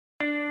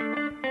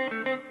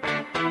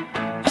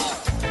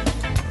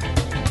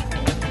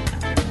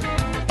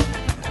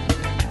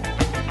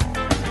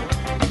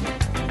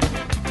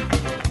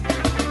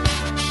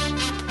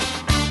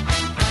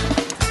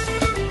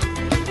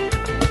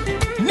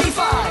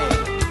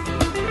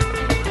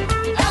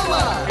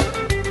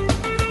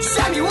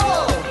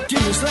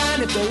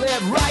to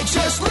live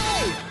righteously.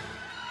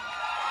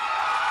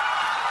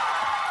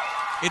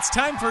 It's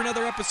time for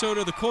another episode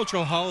of the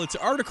Cultural Hall. It's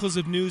articles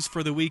of news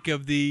for the week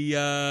of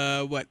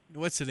the,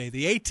 what's today?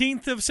 The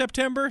 18th of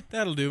September?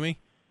 That'll do me.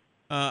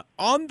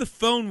 On the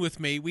phone with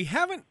me, we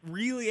haven't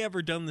really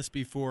ever done this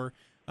before,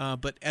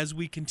 but as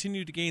we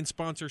continue to gain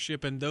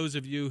sponsorship, and those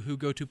of you who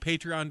go to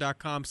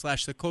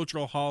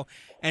patreon.com/theculturalhall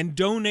and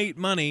donate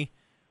money,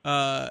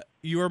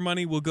 your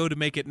money will go to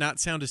make it not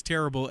sound as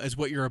terrible as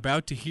what you're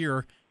about to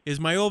hear, is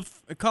my old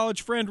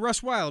college friend,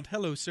 Russ Wild.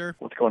 Hello, sir.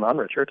 What's going on,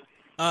 Richard?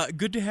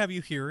 Good to have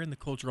you here in the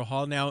Cultural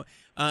Hall. Now,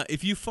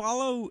 if you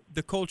follow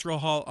the Cultural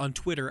Hall on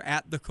Twitter,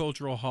 at the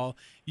Cultural Hall,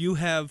 you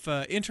have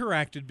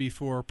interacted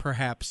before,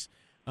 perhaps,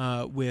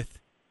 with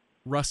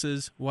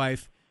Russ's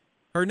wife.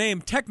 Her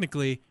name,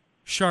 technically,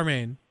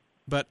 Charmaine,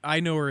 but I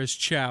know her as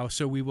Chow,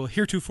 so we will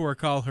heretofore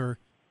call her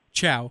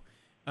Chow.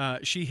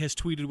 She has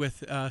tweeted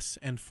with us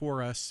and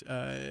for us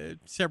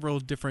several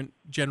different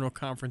general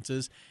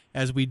conferences,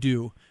 as we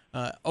do.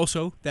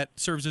 Also, that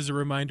serves as a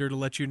reminder to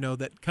let you know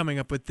that coming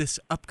up with this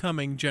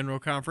upcoming general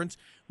conference,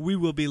 we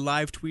will be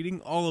live tweeting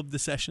all of the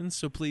sessions.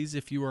 So please,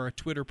 if you are a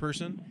Twitter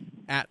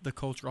person, at the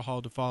Cultural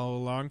Hall to follow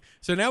along.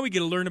 So now we get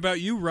to learn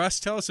about you,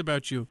 Russ. Tell us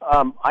about you.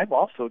 I've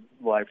also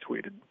live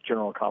tweeted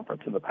general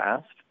conference in the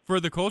past. For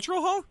the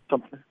Cultural Hall?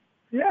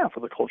 Yeah, for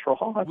the Cultural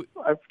Hall.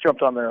 I've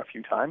jumped on there a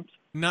few times.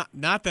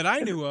 Not that I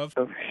knew of.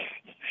 You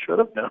should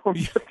have known.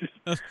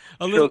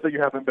 Shows that you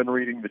haven't been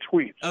reading the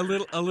tweets. A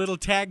little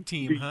tag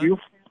team,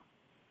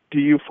 Do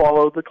you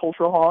follow the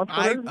Cultural Hall on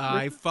Twitter?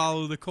 I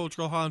follow the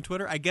Cultural Hall on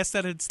Twitter. I guess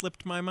that had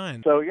slipped my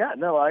mind. So yeah,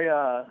 no,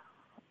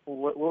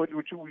 what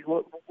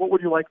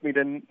would you like me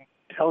to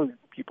tell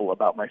people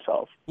about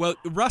myself? Well,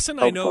 Russ and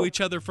I know each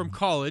other from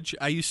college.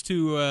 I used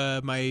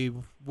to my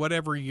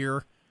whatever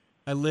year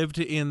I lived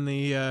in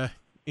the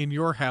in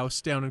your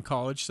house down in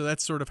college, so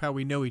that's sort of how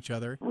we know each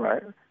other.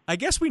 Right. I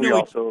guess we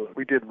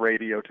did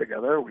radio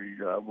together. We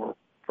were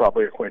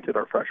probably acquainted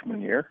our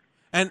freshman year.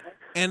 And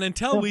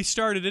until we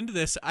started into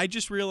this, I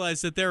just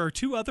realized that there are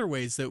two other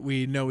ways that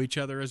we know each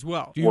other as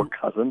well. We're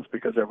cousins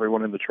because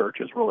everyone in the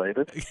church is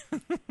related.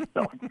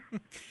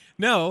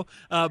 No,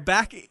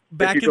 back if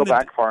you go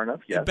back far enough,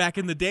 yes. Back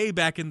in the day,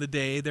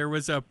 there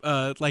was a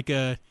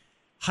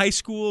high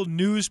school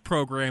news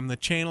program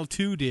that Channel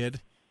 2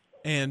 did,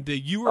 and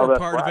you were a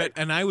part of it,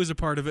 and I was a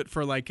part of it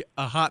for like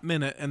a hot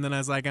minute, and then I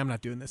was like, I'm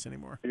not doing this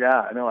anymore.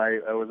 Yeah, I know.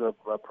 I was a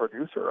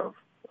producer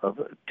of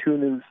 2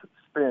 News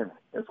Spin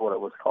is what it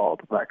was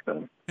called back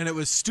then. And it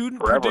was student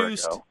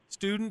produced.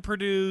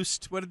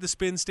 What did the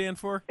Spin stand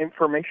for?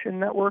 Information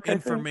Network.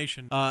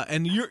 Information.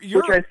 And you're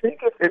which I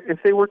think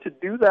if they were to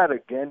do that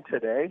again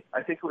today,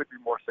 I think it would be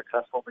more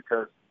successful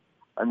because,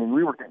 I mean,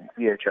 we were getting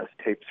VHS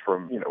tapes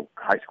from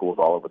high schools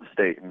all over the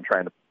state and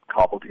trying to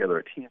cobble together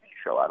a TV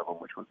show out of them,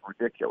 which was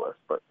ridiculous.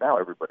 But now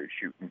everybody's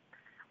shooting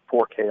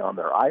 4K on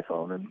their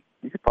iPhone, and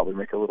you could probably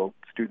make a little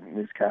student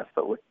newscast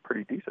that looked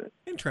pretty decent.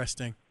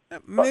 Interesting.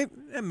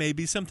 That may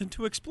be something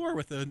to explore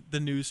with the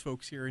news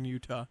folks here in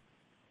Utah,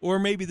 or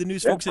maybe the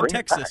news folks in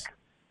Texas.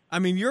 I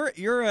mean, you're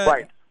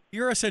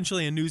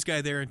essentially a news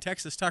guy there in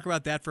Texas. Talk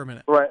about that for a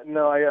minute. Right.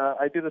 No,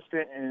 I did a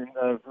stint in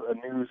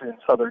news in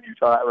southern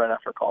Utah right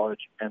after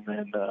college, and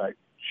then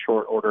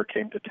short order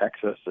came to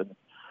Texas and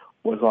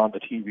was on the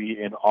TV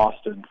in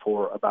Austin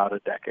for about a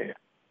decade.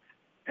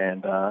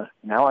 And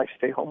now I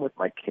stay home with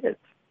my kids.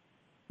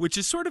 Which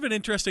is sort of an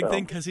interesting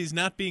thing because he's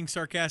not being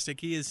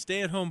sarcastic. He is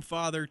stay-at-home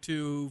father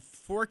to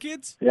 4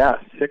 kids? Yeah,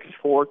 6,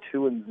 4,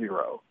 2, and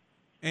 0.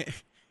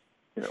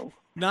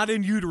 Not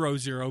in utero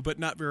 0, but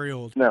not very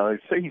old. No,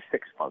 he's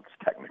 6 months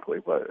technically,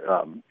 but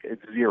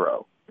it's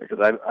 0 because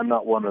I'm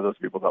not one of those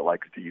people that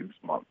likes to use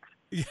months.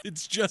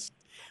 It's just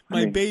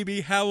my baby.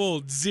 How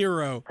old?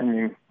 0. I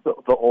mean,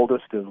 the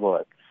oldest is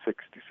what?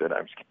 60.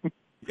 I'm just kidding.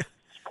 It's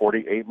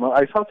 48 months.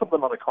 I saw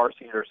something on the car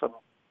seat or something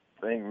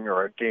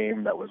or a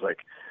game that was like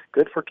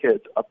good for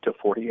kids up to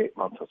 48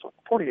 months. I was like,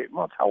 48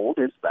 months? How old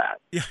is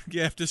that? Yeah,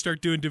 you have to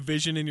start doing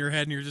division in your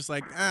head, and you're just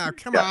like,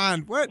 come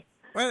on. What?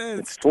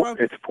 It's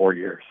 4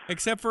 years.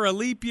 Except for a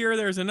leap year,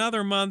 there's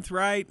another month,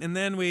 right? And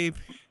then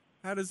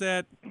how does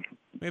that,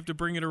 we have to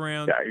bring it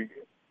around. Yeah.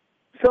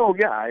 So,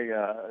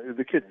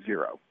 the kid's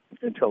 0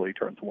 until he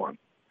turns 1.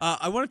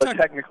 I want to talk.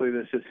 Technically,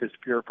 this is his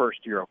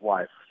first year of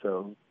life,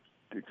 so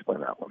to explain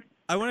that one.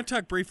 I want to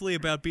talk briefly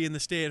about being the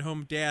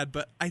stay-at-home dad,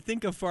 but I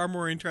think a far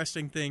more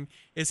interesting thing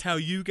is how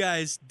you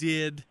guys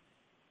did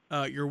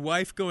your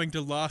wife going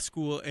to law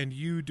school and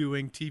you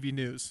doing TV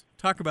news.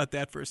 Talk about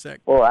that for a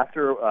sec. Well,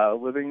 after I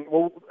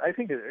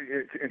think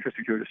it's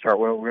interesting to start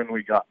when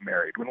we got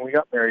married. When we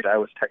got married, I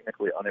was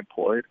technically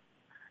unemployed,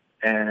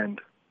 and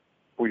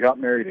we got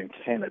married in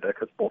Canada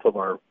because both of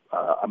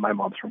my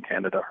mom's from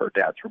Canada, her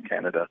dad's from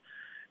Canada.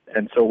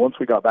 And so once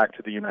we got back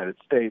to the United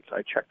States,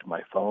 I checked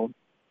my phone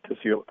to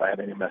see if I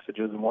had any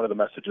messages, and one of the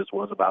messages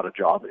was about a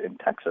job in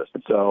Texas.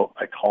 And so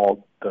I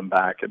called them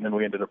back, and then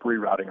we ended up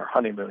rerouting our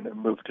honeymoon and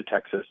moved to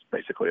Texas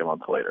basically a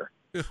month later.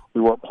 We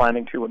weren't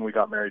planning to when we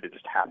got married. It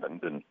just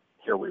happened, and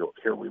here we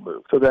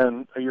moved. So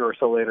then a year or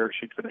so later,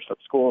 she'd finished up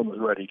school and was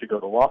ready to go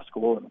to law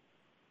school, and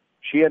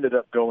she ended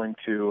up going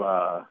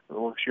to,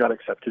 she got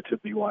accepted to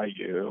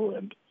BYU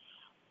and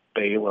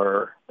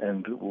Baylor,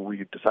 and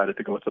we decided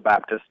to go with the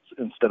Baptists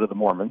instead of the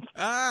Mormons.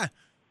 Ah,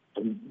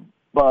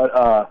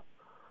 But,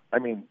 I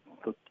mean,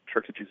 the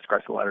Church of Jesus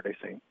Christ of Latter-day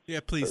Saints. yeah,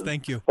 please,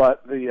 thank you.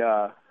 But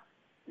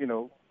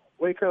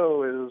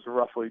Waco is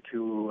roughly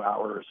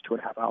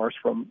 2.5 hours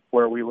from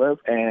where we live,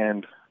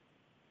 and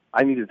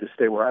I needed to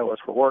stay where I was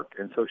for work,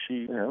 and so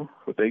she,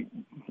 they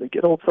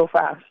get old so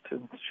fast,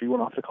 and she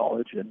went off to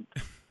college, and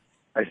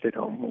I stayed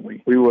home.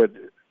 And we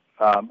would,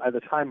 at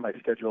the time, my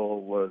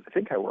schedule was, I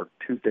think I worked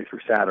Tuesday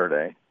through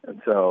Saturday,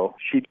 and so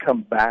she'd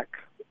come back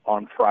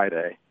on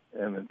Friday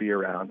and then be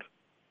around,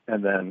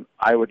 and then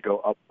I would go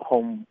up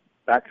home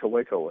back to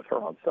Waco with her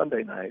on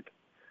Sunday night,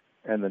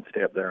 and then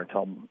stay up there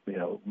until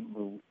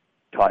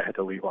I had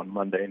to leave on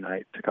Monday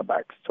night to come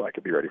back so I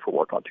could be ready for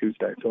work on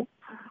Tuesday. So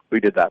we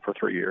did that for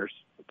 3 years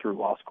through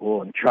law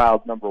school, and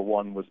child number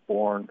one was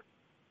born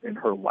in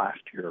her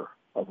last year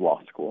of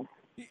law school.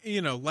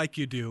 Like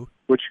you do.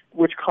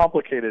 Which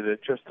complicated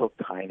it just a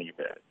tiny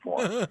bit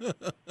more.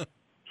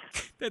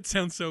 That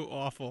sounds so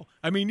awful.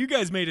 I mean, you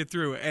guys made it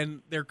through,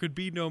 and there could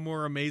be no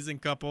more amazing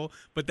couple,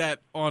 but that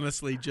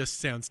honestly just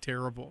sounds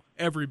terrible.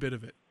 Every bit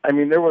of it. I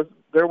mean, there was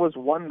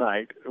one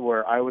night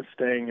where I was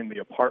staying in the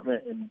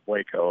apartment in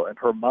Waco, and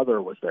her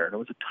mother was there, and it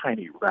was a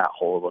tiny rat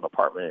hole of an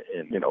apartment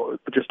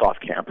just off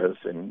campus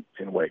in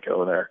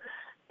Waco there,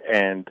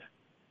 and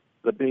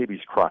the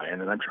baby's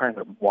crying, and I'm trying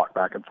to walk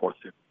back and forth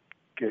to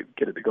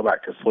get it to go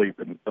back to sleep,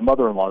 and the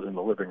mother-in-law's in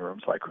the living room,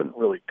 so I couldn't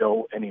really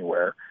go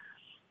anywhere.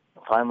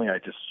 Finally, I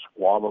just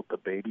swallowed the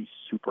baby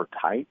super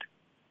tight,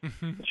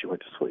 and she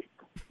went to sleep.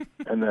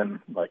 And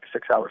then,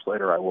 6 hours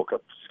later, I woke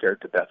up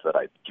scared to death that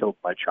I'd killed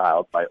my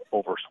child by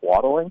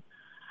over-swaddling.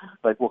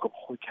 I woke up,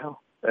 holy cow!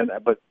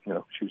 But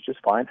she was just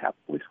fine,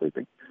 happily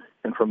sleeping.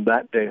 And from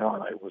that day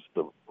on, I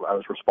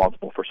was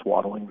responsible for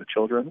swaddling the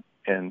children,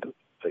 and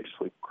they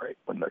sleep great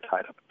when they're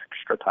tied up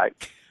extra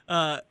tight.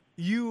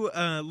 You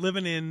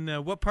living in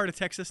what part of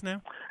Texas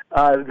now?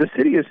 The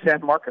city is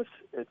San Marcos.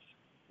 It's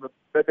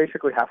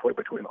basically halfway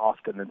between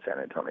Austin and San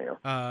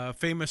Antonio.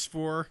 Famous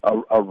for?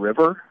 A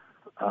river,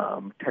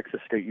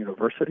 Texas State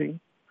University.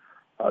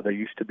 There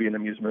used to be an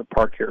amusement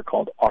park here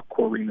called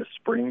Aquarina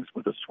Springs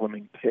with a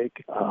swimming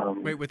pig.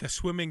 Wait, with a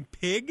swimming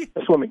pig?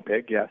 A swimming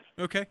pig, yes.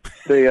 Okay.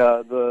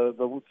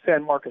 The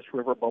San Marcos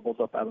River bubbles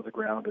up out of the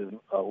ground in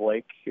a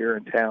lake here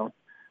in town,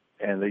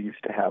 and they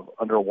used to have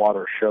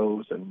underwater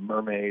shows and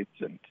mermaids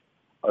and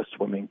a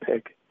swimming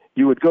pig.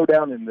 You would go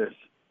down in this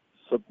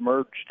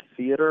submerged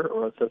theater,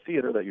 or it's a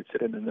theater that you'd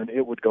sit in, and then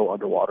it would go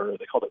underwater.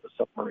 They called it the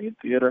submarine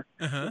theater.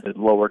 It'd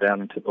lower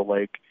down into the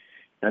lake,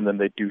 and then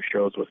they'd do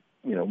shows with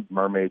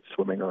mermaids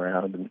swimming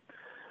around and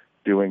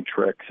doing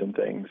tricks and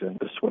things, and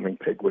the swimming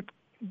pig would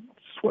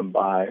swim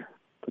by,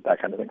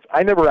 that kind of things.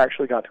 I never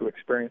actually got to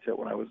experience it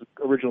when I was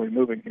originally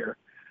moving here.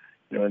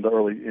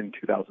 In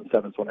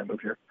 2007 is when I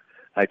moved here.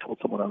 I told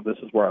someone, this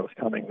is where I was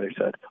coming. They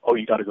said,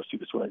 you got to go see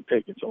the swimming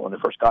pig. And so when I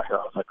first got here, I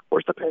was like,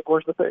 where's the pig?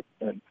 Where's the pig?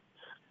 And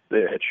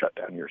they had shut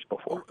down years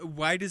before.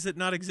 Why does it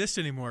not exist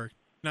anymore?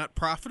 Not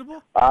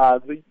profitable?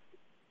 The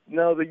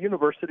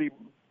university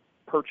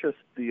purchased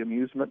the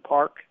amusement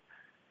park,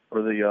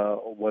 or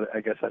what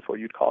I guess that's what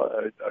you'd call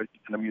it,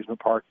 an amusement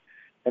park.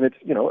 And it's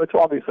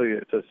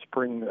it's a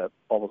spring that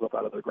bubbles up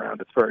out of the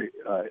ground. It's very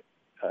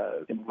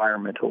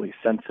environmentally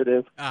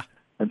sensitive.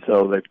 And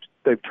so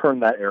they've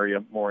turned that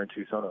area more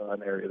into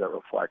an area that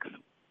reflects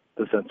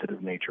the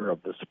sensitive nature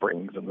of the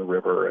springs and the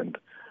river, and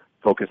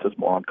focuses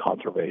more on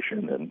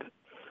conservation and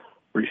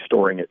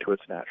restoring it to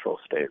its natural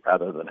state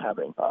rather than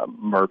having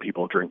mer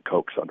people drink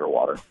Cokes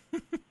underwater.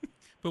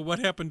 But what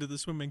happened to the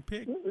swimming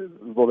pig?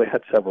 Well, they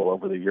had several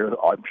over the years.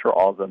 I'm sure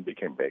all of them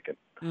became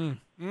bacon.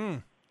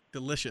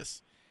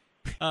 Delicious.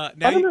 I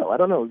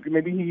don't know.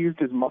 Maybe he used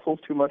his muscles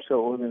too much,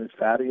 so it wasn't as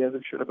fatty as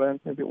it should have been.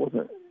 Maybe it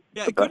wasn't.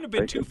 Yeah, it couldn't have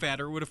been too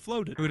fat, or it would have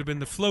floated. It would have been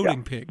the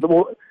floating pig.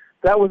 Well,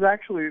 that was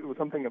actually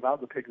something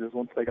about the pigs, is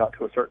once they got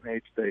to a certain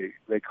age,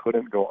 they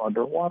couldn't go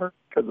underwater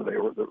because they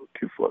were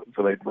too floating,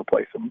 so they'd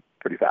replace them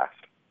pretty fast.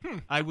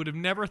 I would have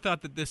never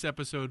thought that this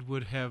episode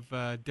would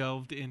have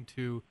delved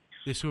into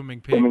the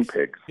swimming pigs. Swimming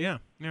pigs. Yeah.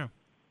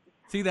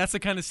 See, that's the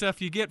kind of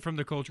stuff you get from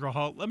the Cultural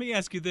Hall. Let me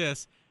ask you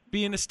this.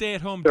 Being a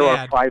stay-at-home dad. There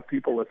are 5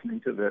 people listening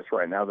to this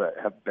right now that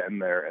have been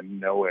there and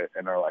know it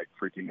and are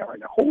freaking out right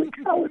now. Holy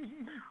cow,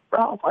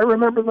 Ralph, I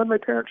remember when my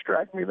parents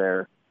dragged me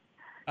there.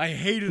 I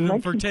hated them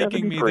for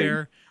taking me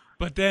there,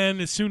 but then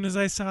as soon as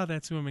I saw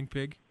that swimming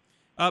pig.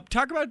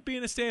 Talk about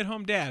being a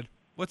stay-at-home dad.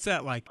 What's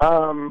that like?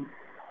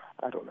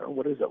 I don't know.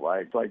 What is it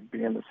like? It's like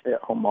being a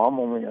stay-at-home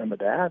mom, only I'm a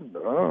dad?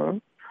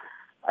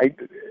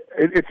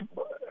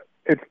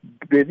 It's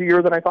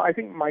busier than I thought. I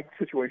think my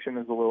situation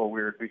is a little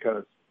weird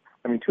because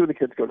 2 of the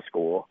kids go to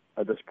school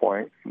at this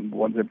point.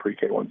 One's in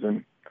pre-K, one's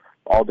in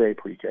all-day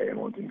pre-K, and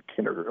one's in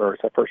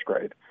first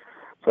grade.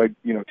 So I,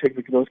 take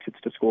those kids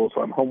to school.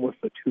 So I'm home with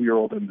the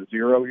 2-year-old and the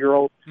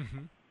 0-year-old,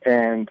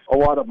 and a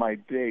lot of my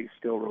day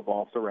still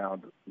revolves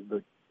around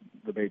the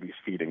baby's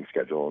feeding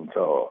schedule. And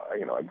so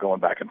I'm going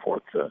back and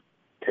forth to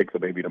take the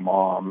baby to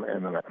mom,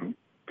 and then I'm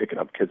picking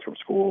up kids from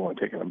school and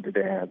taking them to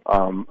dance.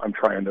 I'm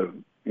trying to,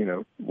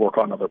 work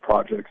on other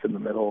projects in the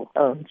middle.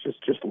 It's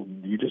just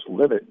you just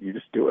live it. You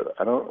just do it.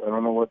 I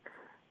don't know what.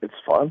 It's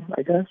fun,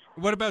 I guess.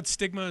 What about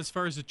stigma as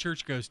far as the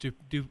church goes?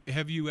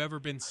 Have you ever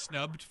been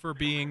snubbed for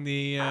being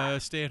the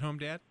stay-at-home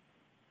dad?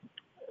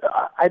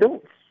 I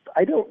don't.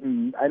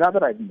 Not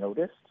that I've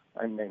noticed.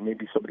 I mean,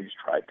 maybe somebody's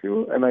tried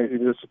to, and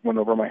it just went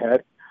over my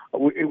head.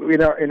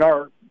 In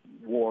our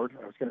ward,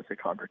 I was going to say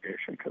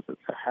congregation because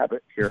it's a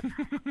habit here.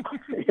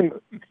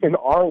 in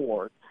our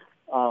ward,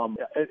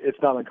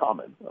 it's not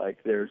uncommon. Like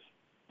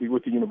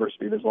with the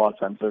university, there's a lot of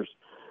times there's,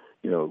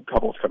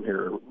 couples come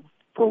here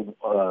for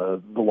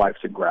the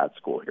wife's in grad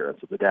school here, and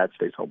so the dad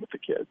stays home with the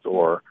kids.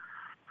 Or,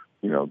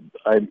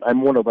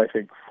 I'm one of, I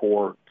think,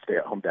 4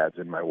 stay-at-home dads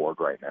in my ward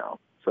right now.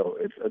 So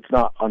it's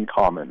not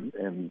uncommon,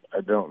 and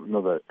I don't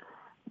know that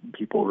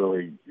people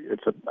really.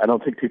 I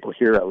don't think people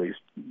here at least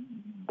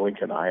blink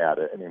an eye at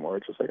it anymore.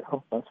 It's just like,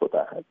 oh, that's what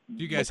that had.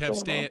 Do you guys have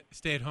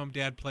stay-at-home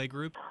dad play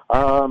group?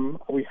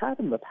 We had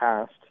in the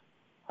past.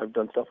 I've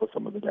done stuff with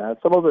some of the dads.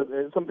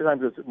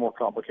 Sometimes it's more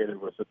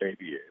complicated with the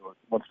baby.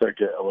 Once they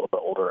get a little bit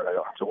older and I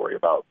don't have to worry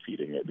about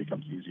feeding, it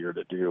becomes easier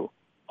to do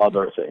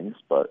other things.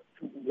 But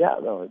yeah,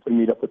 we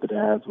meet up with the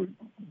dads. We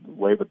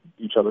wave at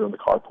each other in the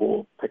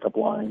carpool, pick up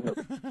line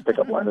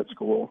at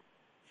school.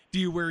 Do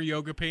you wear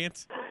yoga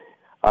pants?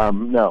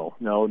 No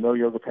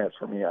yoga pants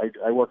for me.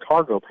 I wear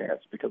cargo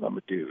pants because I'm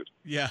a dude.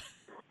 Yeah.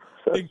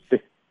 So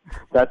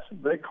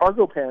the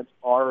cargo pants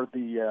are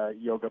the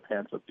yoga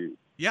pants of dudes.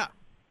 Yeah.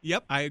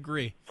 Yep, I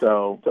agree.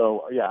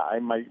 So yeah,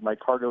 my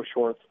cargo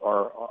shorts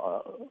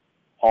are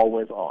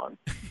always on.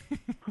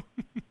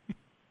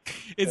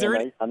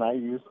 And I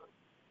use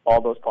all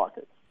those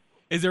pockets.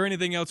 Is there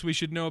anything else we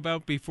should know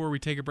about before we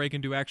take a break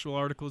and do actual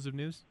articles of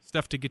news?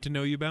 Stuff to get to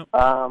know you about?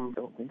 I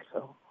don't think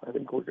so. I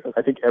think we're good.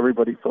 I think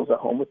everybody feels at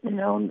home with me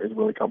now and is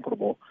really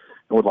comfortable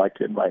and would like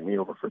to invite me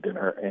over for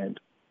dinner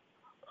and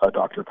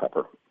Dr.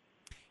 Pepper.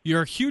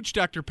 You're a huge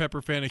Dr.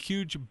 Pepper fan, a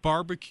huge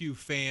barbecue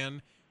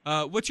fan.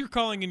 What's your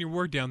calling in your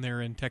ward down there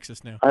in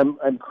Texas now?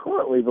 I'm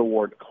currently the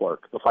ward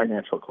clerk, the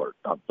financial clerk,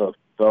 not the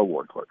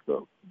ward clerk,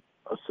 the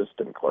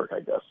assistant clerk,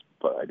 I guess.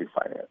 But I do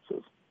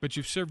finances. But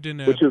you've served in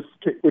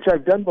which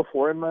I've done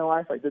before in my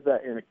life. I did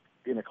that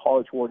in a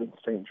college ward in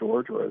St.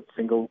 George, or a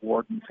single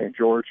ward in St.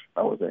 George.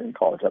 I was in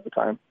college at the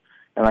time,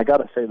 and I got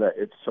to say that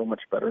it's so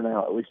much better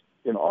now. At least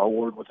in our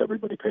ward, with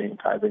everybody paying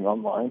tithing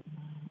online,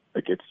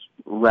 like it's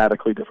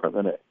radically different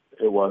than it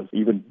was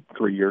even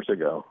 3 years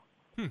ago.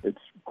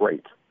 It's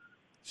great.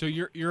 So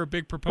you're a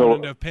big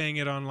proponent of paying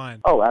it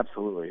online. Oh,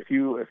 absolutely. If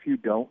you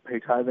don't pay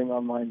tithing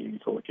online, you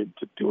need to look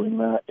into doing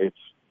that. It's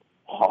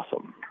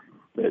awesome.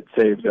 It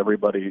saves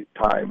everybody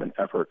time and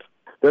effort.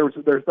 There's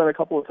been a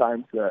couple of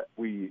times that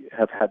we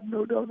have had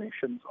no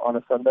donations on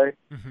a Sunday,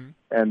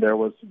 and there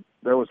was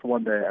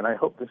one day, and I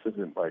hope this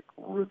isn't like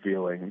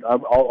revealing.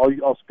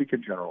 I'll speak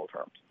in general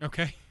terms.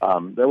 Okay.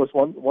 There was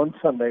one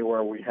Sunday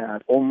where we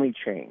had only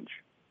change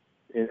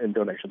in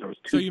donations. There was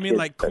 2 So you mean kids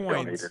like that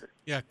coins? donated.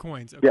 Yeah,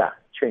 coins. Okay. Yeah,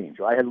 change.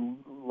 I had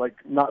like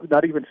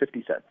not even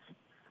 50 cents.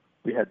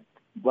 We had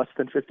less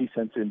than 50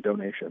 cents in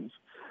donations.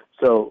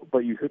 So, but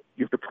you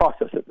have to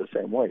process it the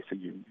same way. So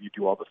you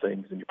do all the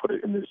things and you put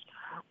it in this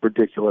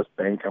ridiculous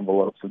bank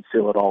envelopes and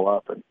seal it all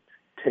up and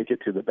take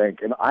it to the bank.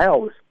 And I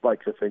always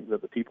like to think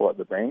that the people at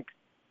the bank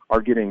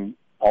are getting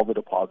all the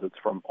deposits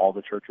from all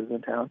the churches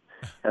in town.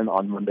 And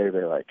on Monday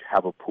they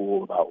have a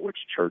pool about which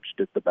church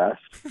did the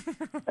best.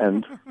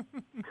 And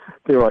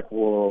they were like,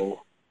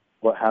 whoa,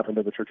 what happened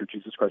to the Church of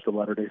Jesus Christ of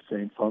Latter-day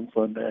Saints on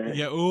Sunday?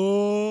 Yeah,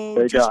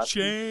 they just got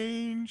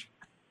change.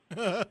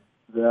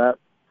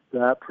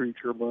 That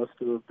preacher must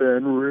have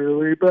been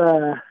really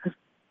bad.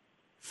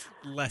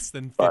 Less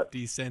than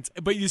 50 cents.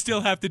 But you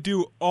still have to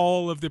do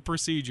all of the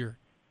procedure.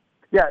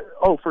 Yeah,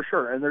 for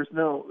sure. And there's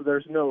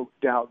no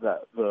doubt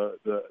that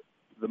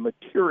the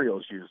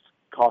materials used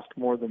cost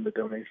more than the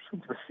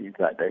donations received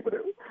that day,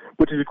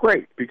 which is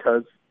great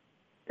because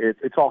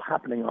it's all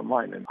happening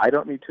online. And I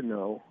don't need to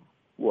know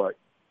what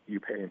you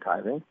pay in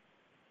tithing.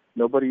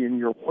 Nobody in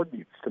your ward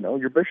needs to know.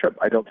 Your bishop,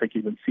 I don't think,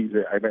 even sees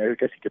it. I mean, I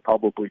guess he could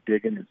probably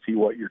dig in and see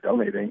what you're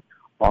donating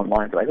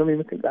online, but I don't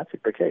even think that's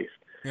the case.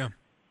 Yeah.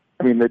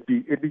 I mean, it'd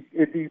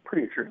be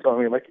pretty true. So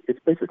I mean, it's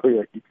basically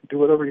like you can do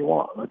whatever you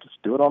want.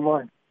 Just do it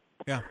online.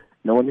 Yeah.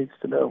 No one needs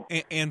to know.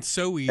 And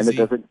so easy. And it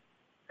doesn't.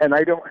 And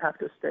I don't have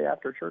to stay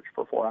after church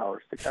for 4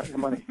 hours to count the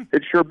money.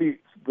 It sure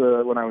beats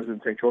when I was in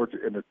St. George,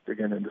 in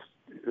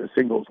the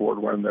singles ward,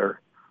 when there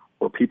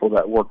were people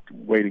that worked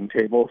waiting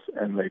tables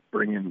and they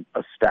bring in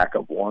a stack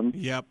of ones.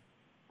 Yep.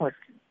 I'm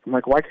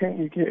like, why can't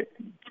you get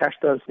cash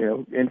does,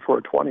 in for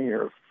a 20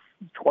 or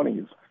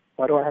 20s?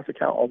 Why do I have to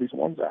count all these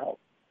ones out?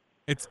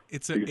 It's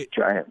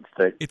giant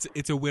thing.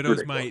 It's a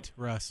widow's might,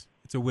 Russ.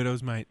 It's a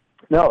widow's might.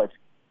 No,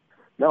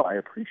 I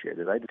appreciate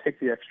it. I had to take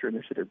the extra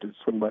initiative to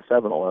swing by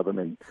 7-Eleven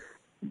and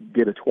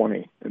get a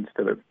 20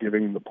 instead of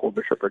giving the poor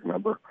bishopric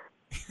member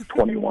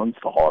 21s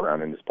to haul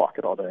around in his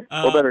pocket all day.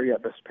 Or better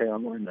yet, just pay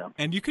online now.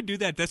 And you could do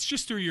that. That's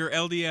just through your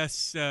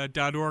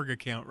LDS.org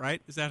account,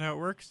 right? Is that how it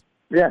works?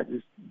 Yeah,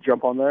 just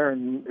jump on there,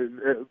 and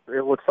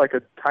it looks like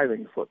a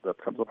tithing slip that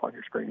comes up on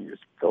your screen. You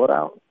just fill it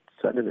out,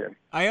 send it in.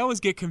 I always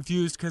get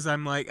confused because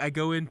I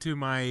go into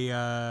my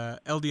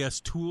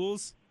LDS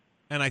tools,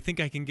 and I think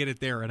I can get it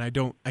there, and I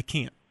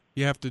can't.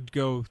 You have to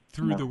go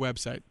through the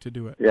website to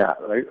do it. Yeah,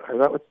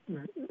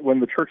 when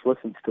the church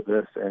listens to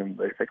this and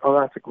they think, oh,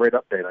 that's a great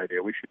update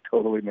idea, we should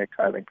totally make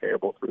tithing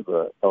payable through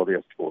the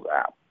LDS Tools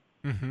app.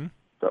 Mm-hmm.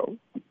 So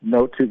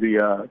note to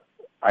the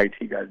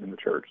IT guys in the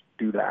church,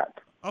 do that.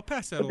 I'll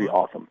pass that That'd along. be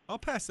awesome. I'll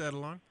pass that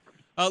along.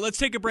 Let's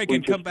take a break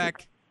and come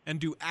back and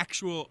do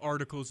actual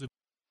articles of...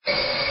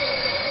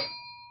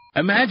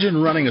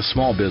 Imagine running a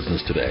small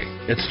business today.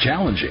 It's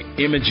challenging.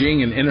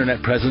 Imaging and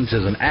internet presence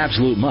is an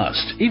absolute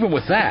must. Even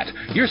with that,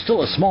 you're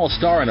still a small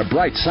star in a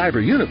bright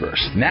cyber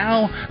universe.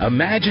 Now,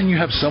 imagine you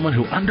have someone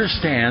who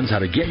understands how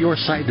to get your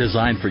site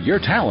designed for your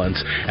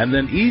talents and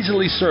then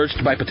easily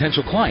searched by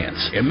potential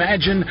clients.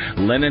 Imagine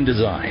Lennon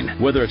Design.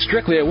 Whether it's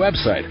strictly a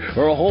website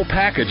or a whole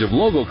package of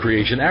logo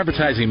creation,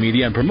 advertising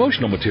media, and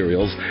promotional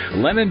materials,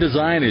 Lennon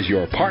Design is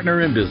your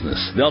partner in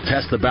business. They'll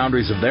test the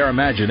boundaries of their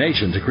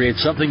imagination to create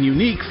something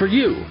unique for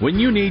you. When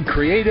you need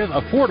creative,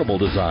 affordable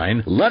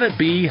design, let it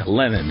be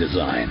Lennon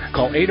Design.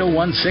 Call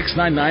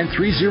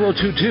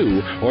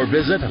 801-699-3022 or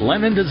visit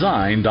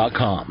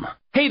LennonDesign.com.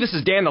 Hey, this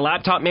is Dan, the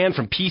laptop man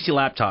from PC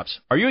Laptops.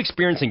 Are you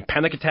experiencing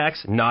panic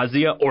attacks,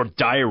 nausea, or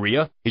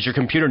diarrhea? Is your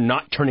computer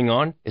not turning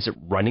on? Is it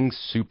running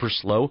super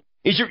slow?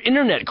 Is your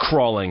internet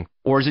crawling?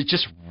 Or is it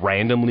just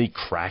randomly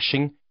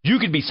crashing? You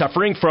could be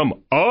suffering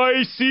from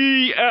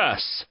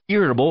ICS,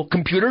 Irritable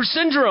Computer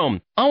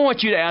Syndrome. I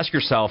want you to ask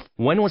yourself,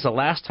 when was the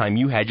last time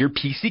you had your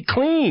PC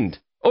cleaned?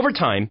 Over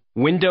time,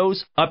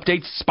 Windows,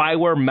 updates,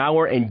 spyware,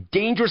 malware, and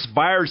dangerous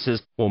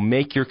viruses will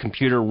make your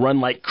computer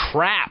run like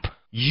crap.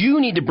 You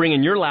need to bring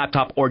in your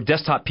laptop or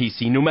desktop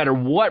PC, no matter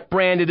what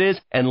brand it is,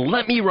 and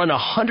let me run a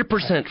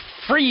 100%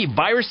 free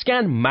virus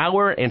scan,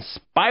 malware, and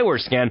spyware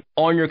scan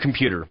on your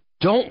computer.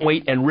 Don't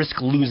wait and risk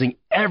losing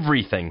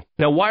everything.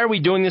 Now, why are we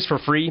doing this for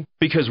free?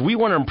 Because we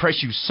want to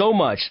impress you so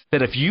much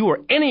that if you or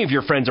any of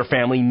your friends or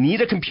family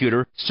need a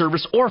computer,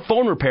 service, or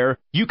phone repair,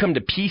 you come to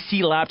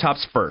PC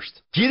Laptops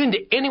first. Get into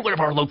any one of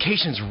our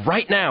locations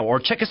right now or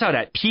check us out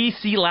at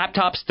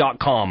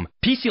PCLaptops.com.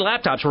 PC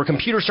Laptops, where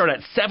computers start at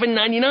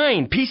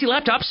 $7.99. PC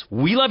Laptops,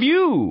 we love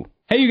you.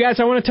 Hey, you guys,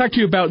 I want to talk to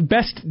you about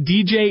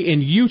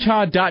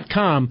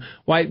BestDJInUtah.com.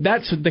 Why,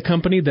 that's the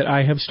company that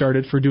I have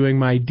started for doing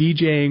my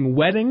DJing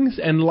weddings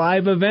and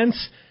live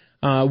events.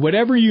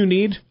 Whatever you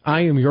need,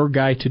 I am your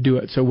guy to do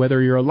it. So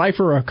whether you're a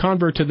lifer or a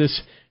convert to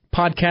this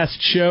podcast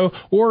show,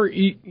 or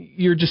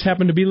you just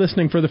happen to be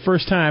listening for the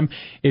first time,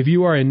 if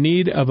you are in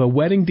need of a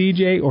wedding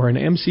DJ or an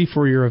MC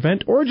for your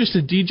event, or just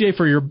a DJ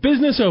for your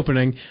business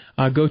opening,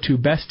 go to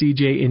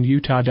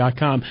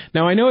bestdjinutah.com.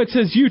 Now, I know it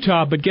says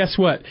Utah, but guess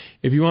what?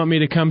 If you want me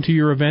to come to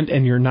your event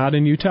and you're not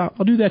in Utah,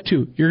 I'll do that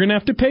too. You're going to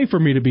have to pay for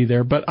me to be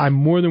there, but I'm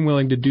more than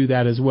willing to do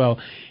that as well.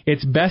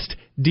 It's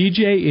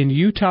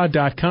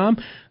bestdjinutah.com.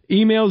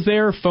 Emails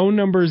there, phone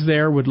numbers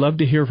there. Would love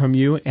to hear from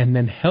you and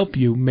then help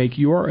you make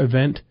your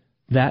event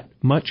that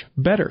much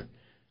better.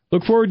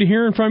 Look forward to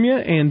hearing from you,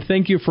 and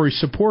thank you for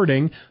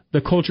supporting the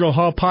Cultural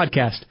Hall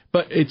podcast.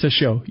 But it's a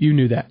show. You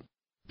knew that.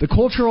 The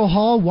Cultural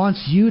Hall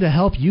wants you to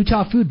help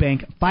Utah Food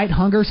Bank fight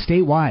hunger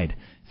statewide.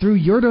 Through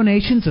your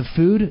donations of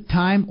food,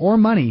 time, or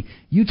money,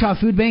 Utah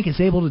Food Bank is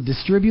able to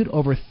distribute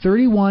over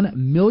 31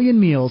 million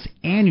meals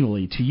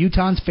annually to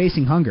Utahns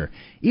facing hunger.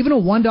 Even a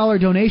 $1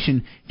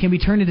 donation can be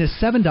turned into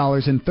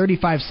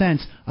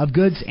 $7.35 of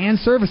goods and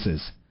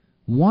services.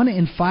 1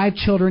 in 5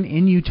 children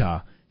in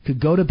Utah could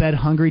go to bed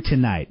hungry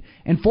tonight,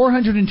 and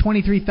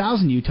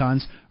 423,000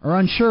 Utahns are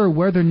unsure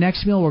where their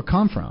next meal will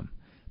come from.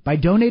 By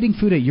donating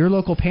food at your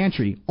local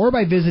pantry or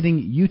by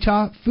visiting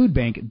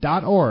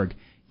utahfoodbank.org,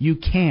 you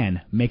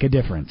can make a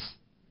difference.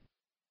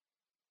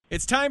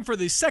 It's time for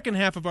the second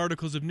half of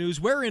Articles of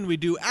News, wherein we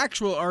do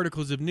actual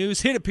articles of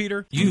news. Hit it,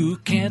 Peter. You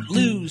can't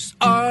lose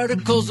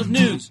articles of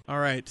news. All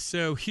right,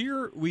 so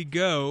here we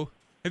go.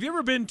 Have you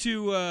ever been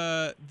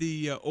to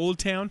the Old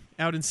Town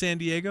out in San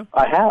Diego?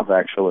 I have,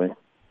 actually.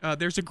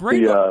 There's a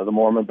great... The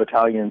Mormon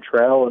Battalion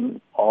Trail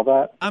and all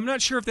that. I'm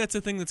not sure if that's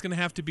a thing that's going to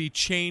have to be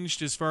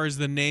changed as far as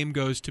the name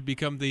goes to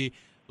become the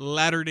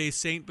Latter-day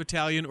Saint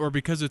Battalion, or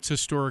because it's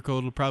historical,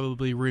 it'll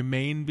probably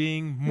remain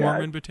being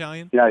Mormon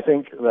Battalion? Yeah, I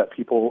think that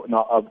people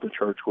not of the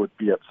church would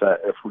be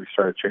upset if we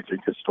started changing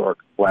historic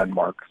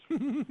landmarks.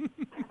 Anyway,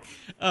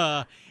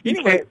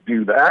 you can't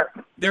do that.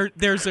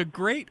 There's a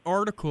great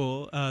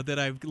article that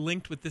I've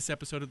linked with this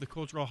episode of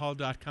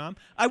theculturalhall.com.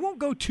 I won't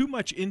go too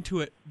much into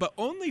it, but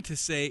only to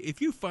say if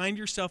you find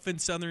yourself in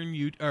Southern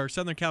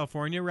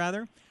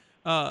California,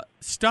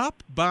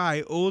 stop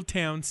by Old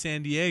Town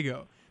San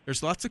Diego.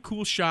 There's lots of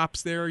cool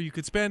shops there. You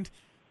could spend,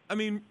 I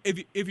mean,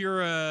 if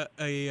you're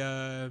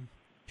a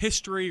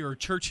history or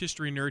church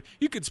history nerd,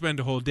 you could spend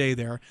a whole day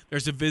there.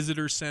 There's a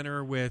visitor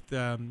center with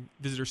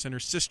visitor center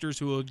sisters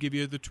who will give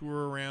you the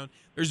tour around.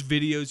 There's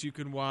videos you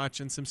can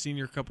watch and some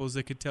senior couples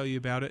that could tell you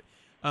about it.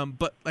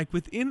 But like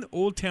within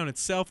Old Town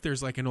itself,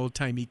 there's like an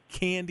old-timey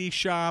candy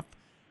shop.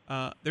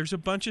 There's a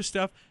bunch of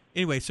stuff.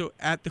 Anyway, so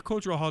at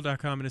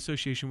theculturalhall.com, in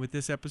association with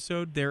this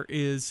episode, there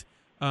is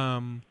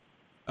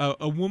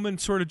a woman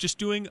sort of just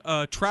doing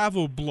a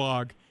travel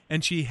blog,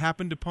 and she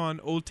happened upon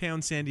Old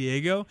Town San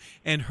Diego,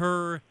 and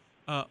her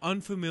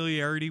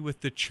unfamiliarity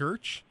with the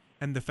church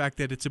and the fact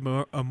that it's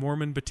a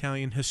Mormon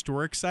Battalion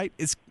historic site,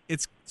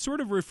 it's sort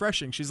of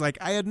refreshing. She's like,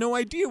 I had no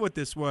idea what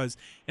this was,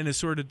 and is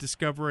sort of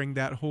discovering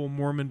that whole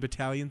Mormon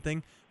Battalion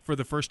thing for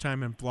the first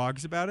time in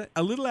blogs about it.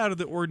 A little out of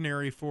the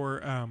ordinary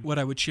for what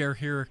I would share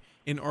here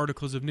in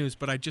articles of news,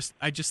 but I just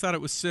thought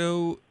it was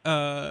so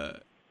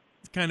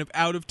kind of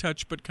out of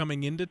touch but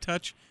coming into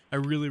touch. I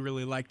really,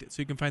 really liked it.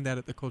 So you can find that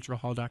at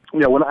theculturalhall.com.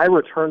 Yeah, when I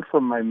returned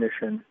from my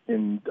mission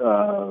in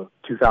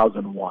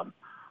 2001,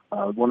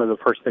 one of the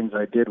first things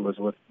I did was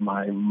with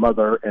my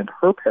mother and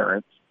her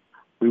parents.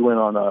 We went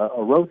on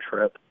a road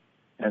trip,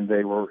 and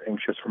they were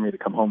anxious for me to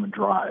come home and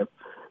drive.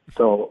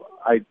 So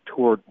I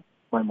toured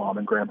my mom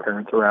and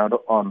grandparents around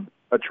on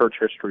a church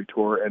history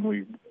tour, and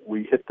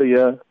we hit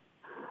the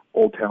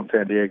Old Town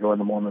San Diego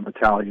and the Mormon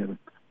Battalion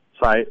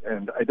site,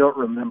 and I don't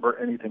remember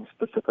anything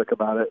specific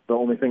about it. The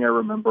only thing I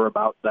remember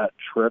about that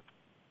trip,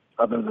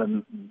 other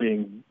than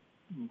being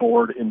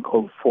bored in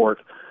Cove Fort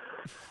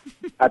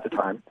at the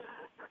time,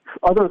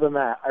 other than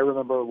that, I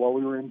remember while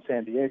we were in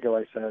San Diego,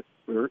 I said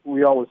it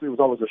was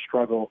always a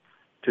struggle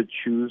to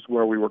choose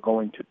where we were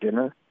going to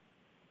dinner,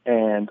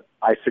 and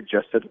I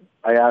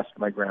asked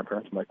my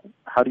grandparents, I'm like,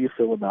 how do you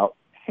feel about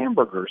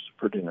hamburgers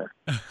for dinner?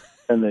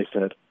 And they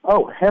said,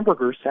 oh,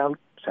 hamburgers sounds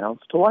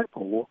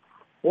delightful.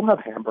 We'll have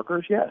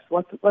hamburgers. Yes,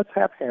 let's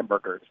have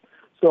hamburgers.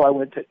 So I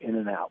went to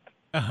In-N-Out.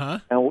 Uh-huh.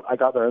 And I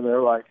got there, and they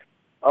were like,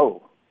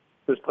 oh,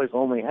 this place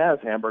only has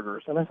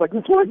hamburgers. And I was like,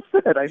 that's what I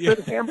said. I said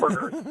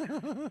hamburgers.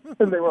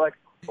 And they were like,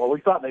 well,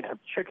 we thought they'd have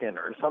chicken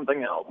or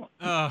something else.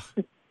 I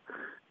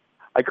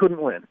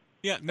couldn't win.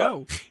 Yeah,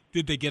 no.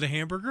 Did they get a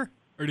hamburger?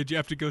 Or did you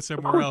have to go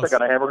somewhere else? Of course I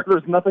got a hamburger.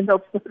 There's nothing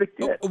else to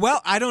get. Oh,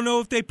 well, I don't know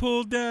if they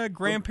pulled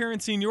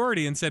grandparent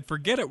seniority and said,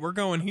 forget it, we're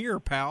going here,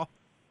 pal.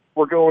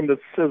 We're going to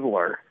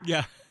Sizzler.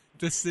 Yeah.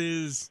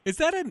 Is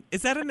that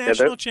a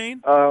national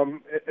chain?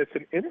 It's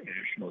an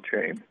international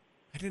chain.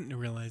 I didn't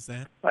realize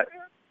that.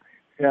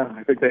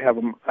 I think they have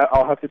them.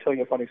 I'll have to tell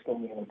you a funny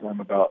story one time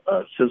about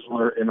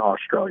Sizzler in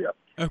Australia.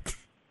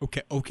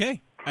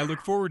 Okay. I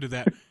look forward to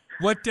that.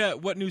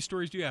 What news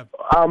stories do you have?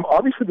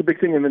 Obviously, the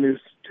big thing in the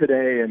news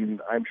today,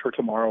 and I'm sure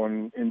tomorrow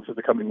and into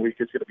the coming week,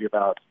 is going to be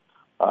about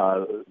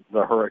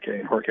the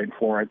Hurricane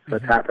Florence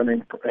that's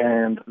happening.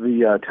 And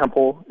the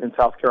temple in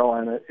South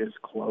Carolina is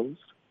closed.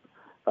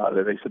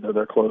 They said that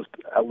they're closed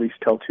at least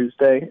till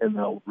Tuesday, and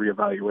they'll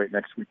reevaluate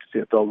next week to see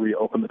if they'll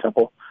reopen the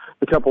temple.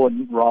 The temple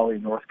in Raleigh,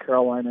 North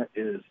Carolina,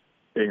 is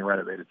being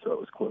renovated, so it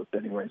was closed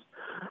anyways.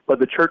 But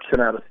the church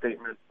sent out a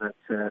statement that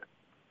said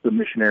the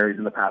missionaries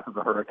in the path of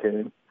the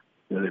hurricane,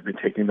 they've been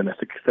taking the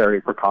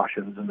necessary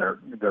precautions, and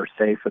they're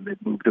safe, and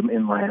they've moved them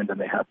inland, and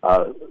they have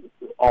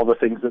all the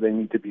things that they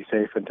need to be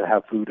safe and to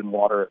have food and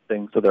water and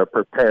things, so they're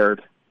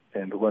prepared.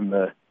 And when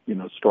the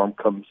storm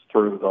comes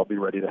through, they'll be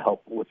ready to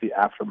help with the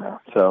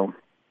aftermath. So,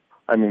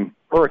 I mean,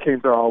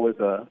 hurricanes are always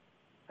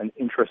an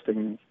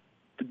interesting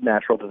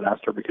natural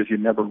disaster because you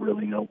never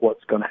really know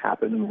what's going to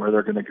happen and where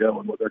they're going to go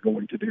and what they're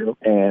going to do.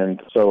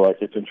 And so,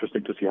 it's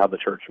interesting to see how the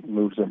church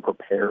moves and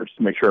prepares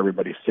to make sure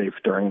everybody's safe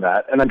during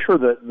that. And I'm sure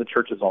that the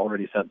church has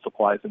already sent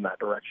supplies in that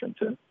direction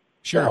to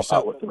help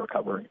out with the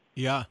recovery.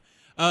 Yeah.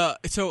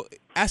 So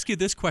ask you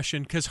this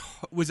question, because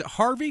was it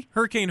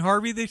Hurricane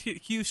Harvey that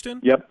hit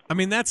Houston? Yep. I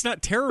mean, that's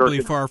not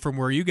terribly far from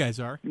where you guys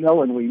are.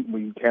 No, and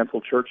we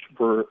canceled church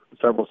for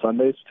several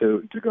Sundays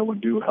to go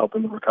and do help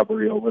in the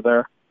recovery over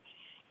there.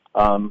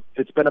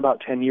 It's been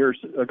about 10 years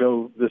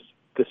ago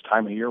this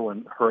time of year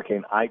when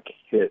Hurricane Ike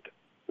hit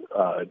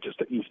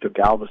just east of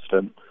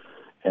Galveston,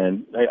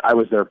 and I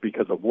was there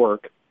because of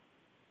work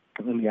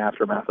in the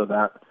aftermath of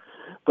that.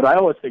 But I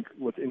always think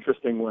what's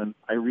interesting when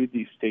I read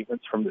these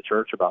statements from the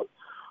church about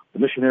the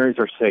missionaries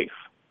are safe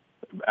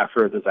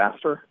after a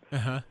disaster.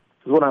 Uh-huh.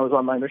 Because when I was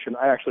on my mission,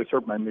 I actually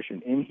served my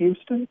mission in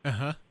Houston.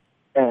 Uh-huh.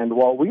 And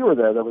while we were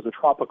there was a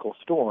tropical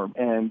storm,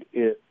 and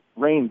it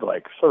rained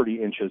like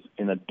 30 inches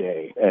in a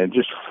day and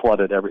just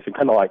flooded everything,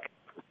 kind of like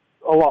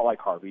a lot like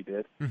Harvey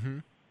did. Mm-hmm.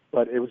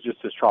 But it was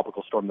just this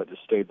tropical storm that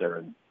just stayed there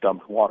and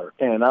dumped water.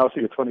 And I always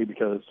think it's funny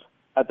because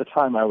at the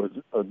time I was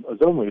a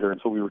zone leader,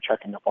 and so we were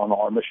checking up on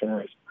all our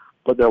missionaries.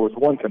 But there was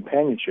one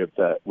companionship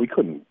that we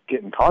couldn't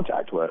get in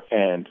contact with,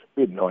 and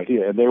we had no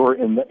idea. And they were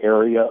in the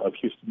area of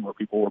Houston where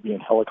people were being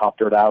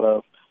helicoptered out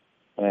of,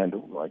 and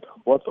like,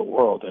 what the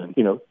world? And,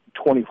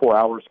 24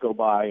 hours go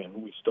by, and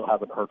we still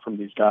haven't heard from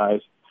these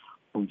guys.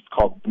 We've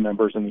called the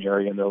members in the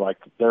area, and they're like,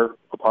 their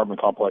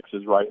apartment complex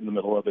is right in the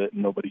middle of it,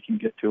 and nobody can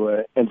get to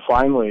it. And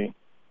finally,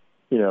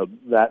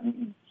 that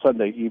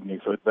Sunday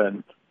evening, so it's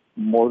been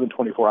more than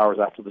 24 hours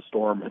after the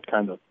storm had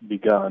kind of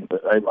begun,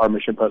 but our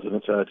mission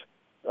president said,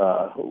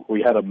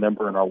 we had a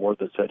member in our ward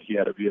that said he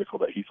had a vehicle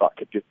that he thought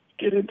could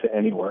get into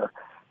anywhere.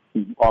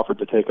 He offered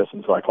to take us,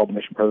 and so I called the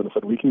mission president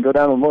and said, we can go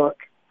down and look.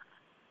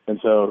 And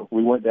so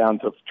we went down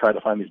to try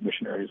to find these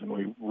missionaries, and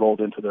we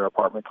rolled into their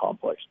apartment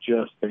complex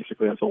just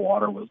basically as the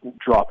water was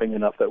dropping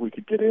enough that we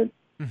could get in.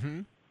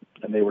 Mm-hmm.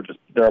 And they were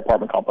their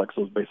apartment complex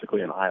was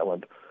basically an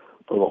island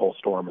for the whole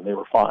storm, and they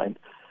were fine.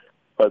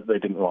 But they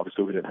didn't,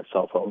 obviously we didn't have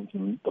cell phones,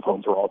 and the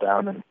phones were all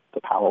down, and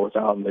the power was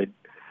out, and they'd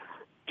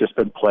just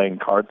been playing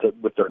cards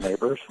with their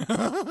neighbors.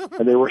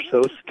 And they were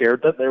so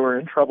scared that they were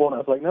in trouble, and I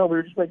was like, no, we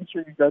were just making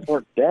sure you guys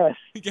weren't dead.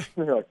 Yeah.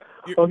 And they're like,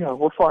 oh yeah,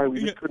 we're fine,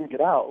 we just couldn't get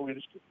out.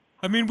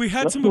 I mean, we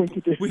had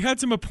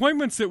some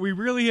appointments that we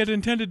really had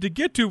intended to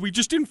get to. We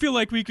just didn't feel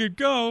like we could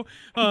go,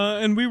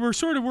 and we were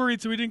sort of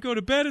worried, so we didn't go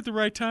to bed at the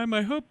right time.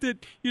 I hope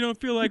that you don't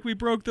feel like we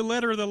broke the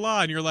letter of the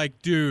law. And you're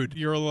like, dude,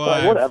 you're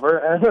alive. Well, whatever.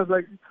 And I was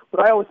like, but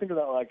I always think of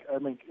that like, I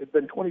mean, it's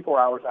been 24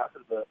 hours after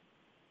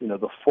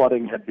the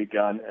flooding had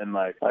begun, and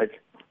like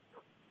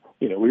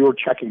we were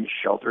checking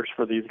shelters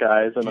for these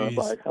guys, and I was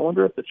like, I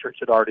wonder if the church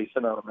had already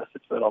sent out a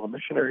message that all the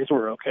missionaries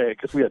were okay,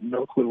 because we had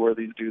no clue where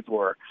these dudes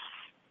were,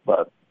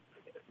 but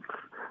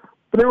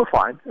they were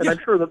fine, and I'm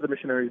sure that the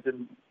missionaries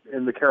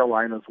in the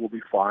Carolinas will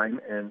be fine.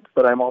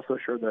 But I'm also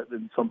sure that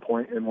in some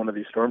point in one of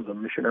these storms, a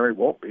missionary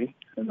won't be,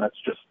 and that's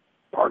just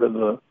part of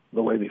the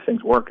way these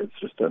things work. It's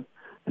just an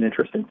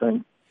interesting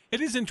thing. It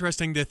is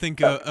interesting to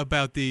think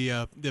about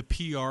the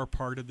PR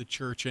part of the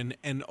church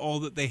and all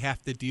that they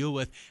have to deal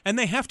with, and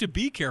they have to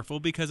be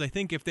careful, because I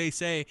think if they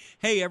say,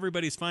 "Hey,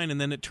 everybody's fine,"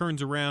 and then it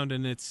turns around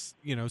and it's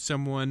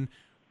someone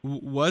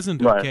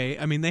wasn't okay.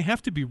 I mean, they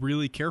have to be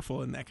really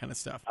careful in that kind of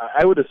stuff.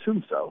 I would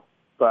assume so.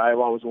 But I've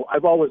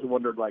always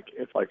wondered,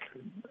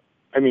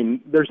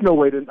 there's no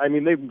way to. I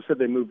mean, they've said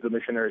they moved the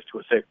missionaries to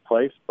a safe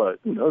place, but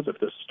who knows if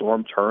this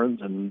storm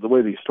turns, and the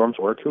way these storms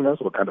work, who knows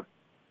what kind of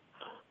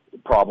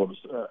problems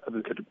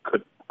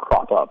could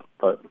crop up.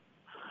 But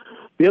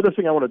the other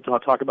thing I want to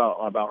talk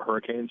about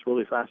hurricanes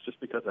really fast, just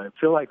because I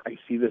feel like I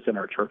see this in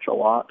our church a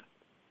lot,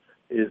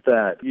 is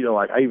that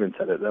I even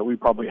said it,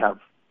 that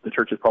the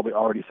church has probably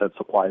already sent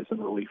supplies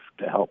and relief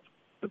to help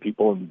the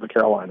people in the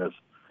Carolinas.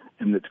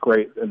 And it's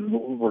great, and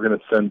we're going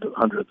to send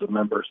hundreds of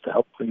members to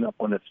help clean up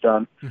when it's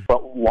done. Mm-hmm.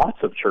 But lots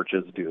of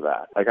churches do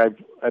that. Like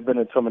I've been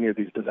in so many of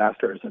these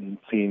disasters and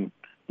seen,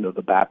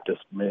 the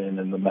Baptist men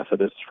and the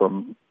Methodists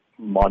from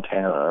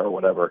Montana or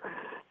whatever,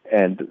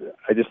 and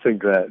I just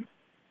think that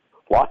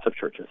lots of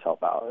churches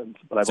help out.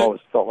 But I've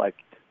always felt like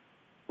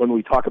when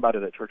we talk about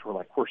it at church, we're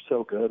like, we're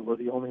so good, we're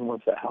the only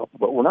ones that help,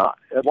 but we're not.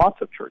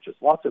 Lots of churches,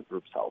 lots of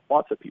groups help,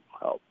 lots of people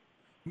help.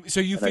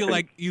 So you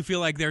feel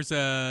like there's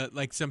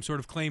some sort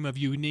of claim of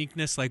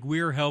uniqueness, like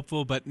we're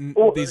helpful, but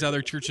these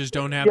other churches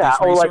don't have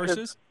these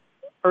resources?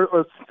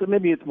 Or so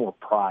maybe it's more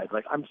pride.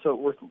 Like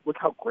look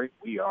how great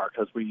we are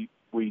because we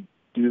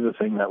do the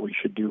thing that we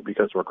should do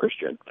because we're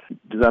Christian.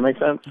 Does that make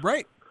sense?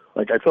 Right.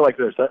 Like I feel like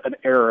there's an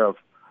air of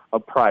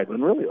pride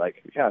when really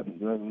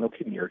no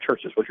kidding, your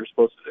church is what you're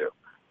supposed to do.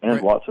 And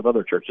lots of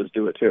other churches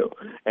do it too.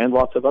 And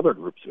lots of other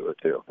groups do it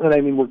too. And I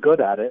mean, we're good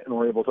at it and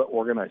we're able to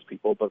organize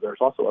people, but there's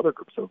also other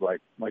groups of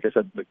like I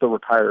said, like the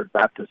retired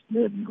Baptist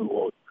men who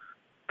will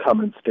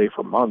come and stay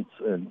for months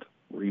and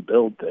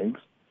rebuild things.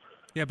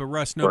 Yeah, but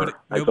Russ, nobody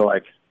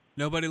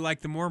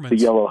liked the Mormons.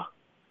 The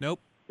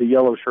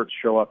yellow shirts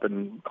show up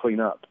and clean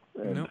up.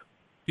 And, nope.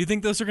 Do you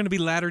think those are going to be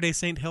Latter-day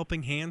Saint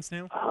helping hands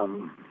now?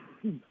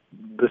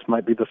 This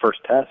might be the first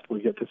test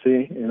we get to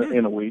see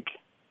in a week.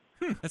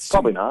 That's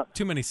probably not.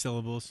 Too many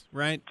syllables,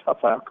 right?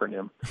 Tough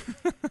acronym.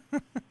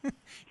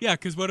 Yeah,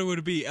 because what would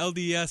it be?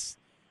 LDS?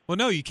 Well,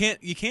 no, you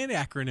can't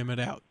acronym it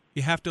out.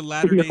 You have to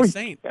Latter-day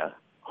Saint. Yeah.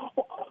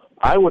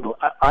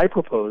 I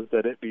propose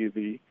that it be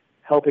the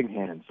helping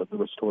hands of the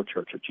Restored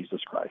Church of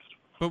Jesus Christ.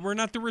 But we're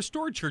not the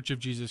Restored Church of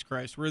Jesus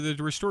Christ. We're the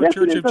Restored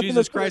Church of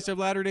Jesus Christ of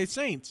Latter-day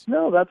Saints.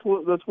 No, that's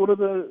one of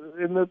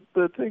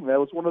the thing. That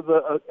was one of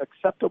the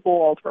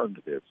acceptable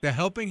alternatives. The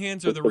helping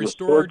hands are the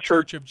Restored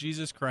Church of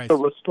Jesus Christ. The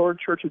Restored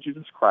Church of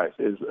Jesus Christ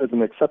is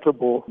an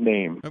acceptable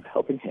name. Okay.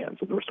 Helping hands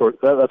of the Restored.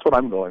 That's what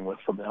I'm going with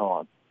from now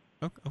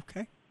on.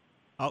 Okay.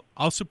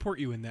 I'll support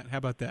you in that. How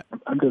about that?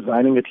 I'm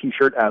designing a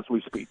T-shirt as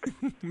we speak.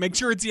 Make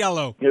sure it's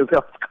yellow. It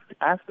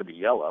has to be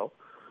yellow.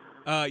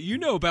 You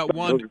know about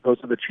Wanda. Those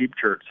are the cheap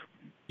shirts.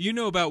 You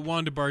know about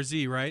Wanda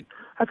Barzee, right?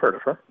 I've heard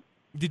of her.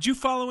 Did you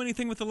follow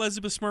anything with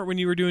Elizabeth Smart when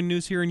you were doing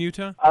news here in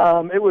Utah?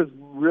 It was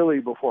really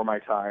before my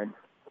time.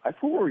 I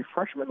thought were we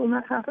freshmen when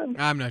that happened?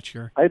 I'm not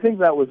sure. I think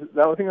that was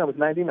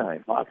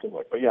 99. I'll have to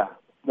look. But yeah,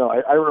 no,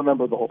 I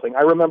remember the whole thing.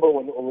 I remember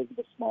when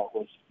Elizabeth Smart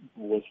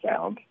was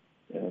found.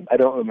 And I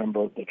don't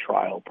remember the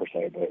trial per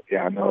se, but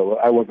yeah, no,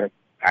 I wasn't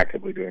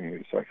actively doing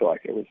news, so I feel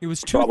like it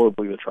was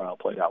probably the trial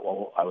played out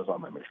while I was on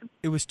my mission.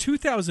 It was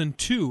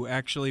 2002,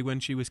 actually,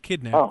 when she was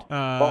kidnapped.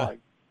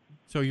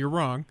 So you're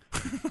wrong.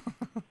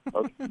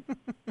 Okay.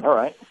 All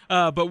right.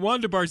 But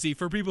Wanda Barzee,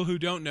 for people who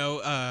don't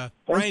know,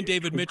 Brian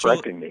David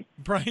Mitchell.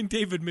 Brian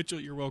David Mitchell,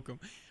 you're welcome.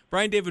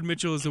 Brian David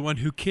Mitchell is the one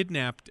who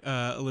kidnapped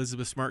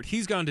Elizabeth Smart.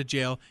 He's gone to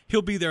jail.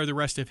 He'll be there the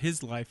rest of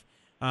his life.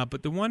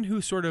 But the one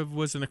who sort of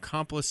was an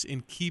accomplice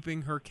in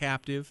keeping her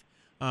captive,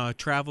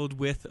 traveled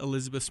with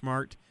Elizabeth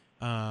Smart.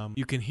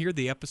 You can hear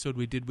the episode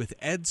we did with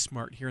Ed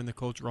Smart here in the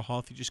Cultural Hall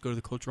if you just go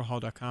to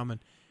theculturalhall.com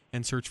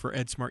and search for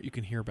Ed Smart. You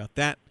can hear about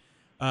that.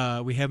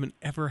 We haven't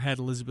ever had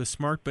Elizabeth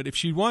Smart, but if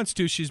she wants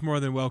to, she's more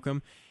than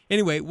welcome.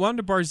 Anyway,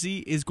 Wanda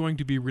Barzee is going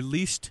to be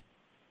released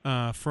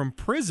from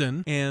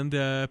prison,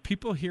 and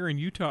people here in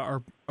Utah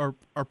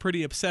are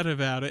pretty upset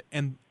about it.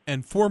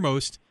 And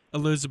foremost,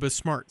 Elizabeth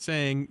Smart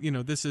saying,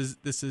 this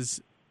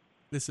is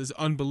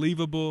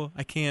unbelievable.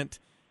 I can't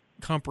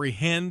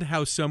comprehend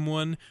how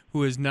someone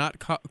who has not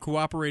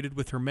cooperated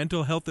with her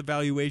mental health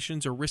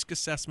evaluations or risk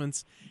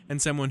assessments,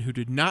 and someone who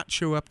did not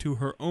show up to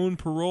her own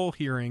parole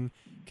hearing,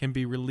 can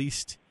be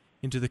released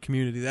into the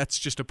community. That's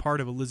just a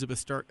part of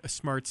Elizabeth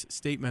Smart's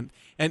statement.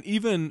 And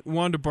even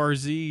Wanda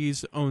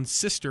Barzee's own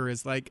sister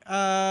is like,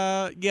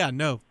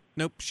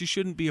 nope, she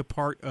shouldn't be a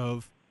part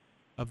of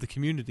the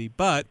community.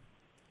 But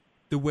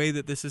the way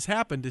that this has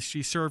happened is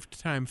she served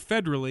time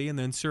federally and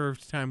then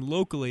served time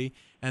locally,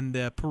 and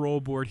the parole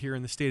board here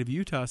in the state of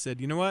Utah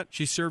said, you know what,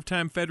 she served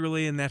time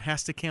federally and that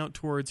has to count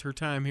towards her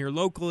time here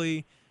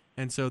locally,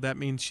 and so that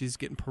means she's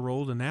getting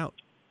paroled and out.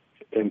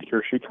 And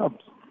here she comes.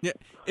 Yeah,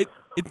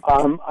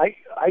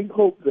 I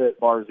hope that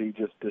Barzee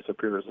just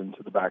disappears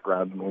into the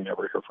background and we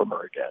never hear from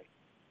her again.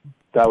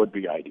 That would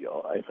be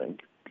ideal, I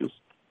think.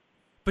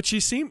 She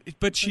seems,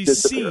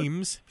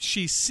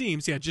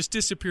 just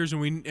disappears,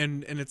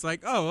 and it's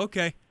like, oh,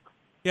 okay,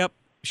 yep,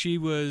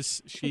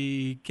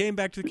 she came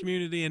back to the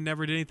community and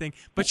never did anything.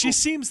 But she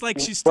seems like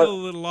she's still a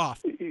little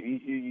off.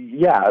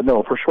 Yeah,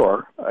 no, for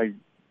sure.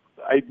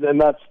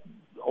 And that's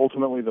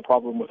ultimately the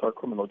problem with our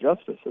criminal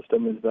justice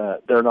system, is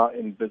that they're not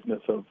in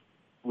business of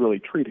really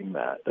treating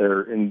that.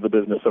 They're in the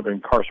business of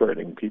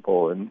incarcerating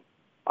people, and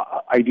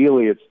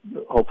ideally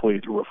hopefully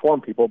to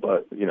reform people,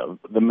 but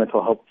the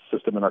mental health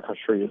system in our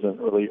country isn't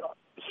really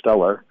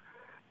stellar,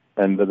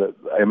 and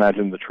I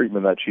imagine the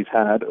treatment that she's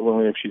had,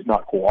 only if she's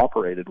not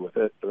cooperated with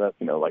it, that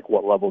like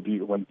what level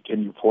can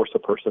you force a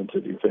person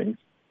to do things?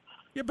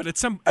 Yeah, but at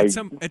some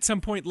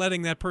point,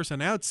 letting that person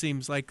out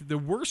seems like the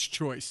worst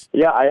choice.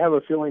 Yeah, I have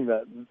a feeling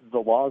that the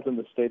laws in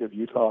the state of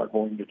Utah are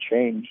going to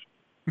change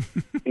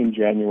in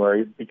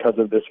January because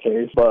of this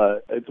case.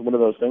 But it's one of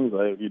those things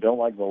that if you don't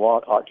like the law,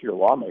 talk to your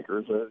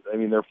lawmakers. I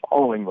mean, they're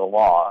following the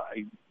law.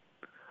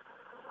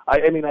 I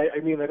don't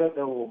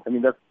know. I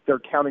mean, they're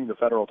counting the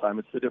federal time.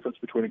 It's the difference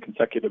between a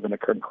consecutive and a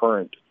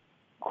concurrent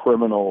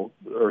criminal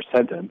or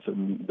sentence,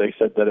 and they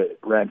said that it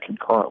ran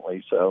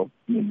concurrently. So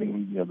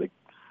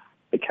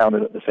they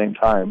counted at the same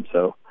time.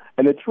 So,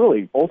 and it's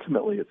really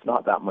ultimately it's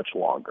not that much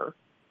longer.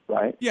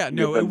 Right? Yeah,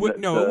 it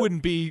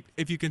wouldn't be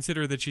if you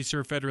consider that she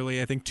served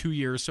federally, I think 2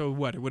 years. So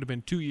what? It would have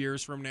been 2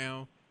 years from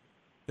now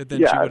that then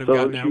she would have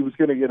gotten out. She was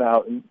going to get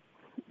out. And,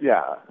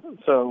 yeah.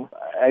 So,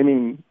 I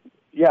mean,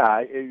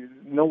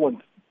 no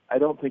one, I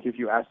don't think if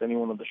you asked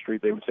anyone on the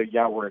street, they would say,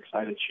 yeah, we're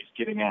excited she's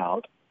getting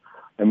out.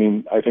 I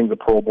mean, I think the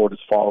parole board is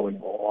following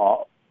the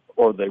law,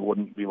 or they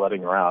wouldn't be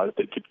letting her out. If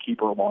they could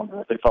keep her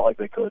longer, if they felt like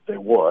they could, they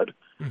would.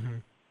 Mm-hmm.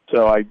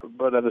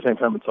 But at the same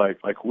time, it's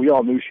like we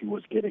all knew she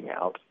was getting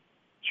out.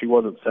 She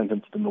wasn't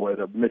sentenced in the way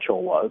that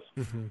Mitchell was.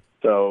 Mm-hmm.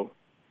 So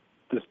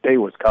this day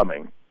was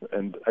coming.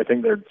 And I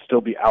think there'd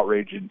still be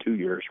outrage in 2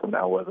 years from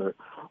now whether,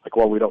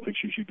 we don't think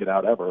she should get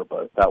out ever,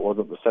 but that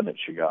wasn't the sentence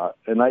she got.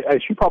 And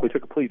she probably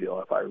took a plea deal,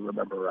 if I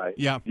remember right.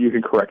 Yeah. You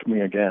can correct me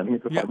again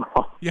if I'm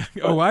wrong. Yeah.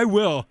 Oh, I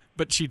will,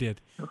 but she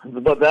did.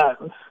 But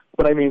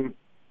I mean,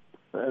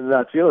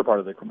 that's the other part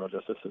of the criminal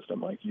justice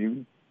system.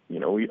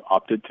 We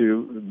opted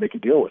to make a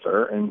deal with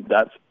her, and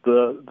that's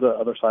the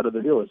other side of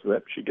the deal, is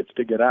that she gets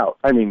to get out.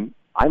 I mean,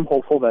 I'm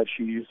hopeful that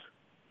she's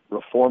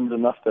reformed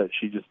enough that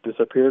she just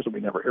disappears and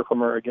we never hear from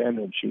her again,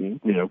 and she,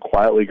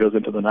 quietly goes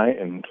into the night,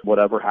 and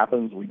whatever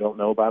happens, we don't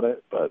know about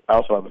it. But I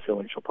also have a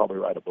feeling she'll probably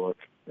write a book,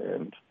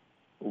 and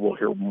we'll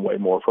hear way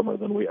more from her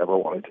than we ever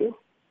wanted to.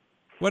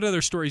 What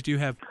other stories do you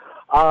have?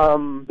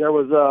 There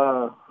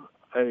was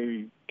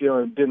I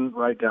didn't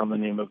write down the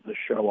name of the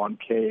show on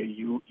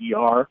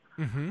KUER.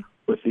 Mm-hmm.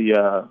 With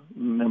the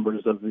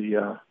members of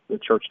the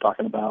church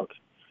talking about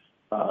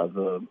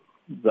the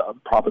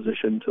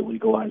proposition to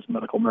legalize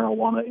medical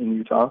marijuana in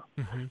Utah.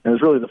 Mm-hmm. And it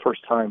was really the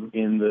first time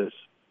in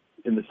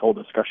this whole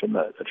discussion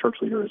that a church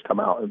leader has come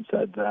out and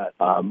said that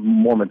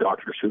Mormon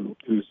doctors who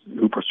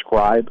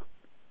prescribe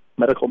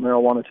medical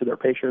marijuana to their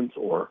patients,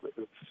 or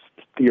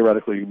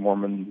theoretically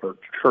Mormon or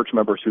church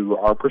members who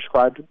are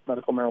prescribed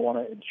medical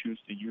marijuana and choose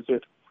to use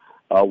it,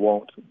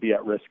 won't be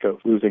at risk of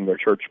losing their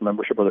church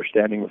membership or their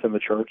standing within the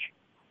church.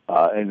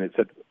 And it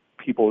said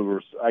people who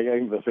were, I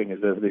think the thing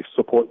is that if they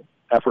support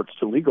efforts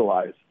to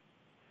legalize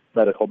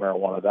medical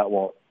marijuana, that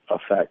won't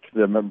affect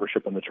the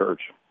membership in the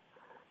church.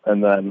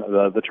 And then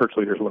the church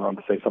leaders went on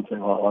to say something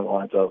along the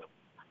lines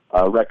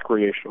of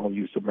recreational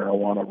use of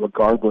marijuana,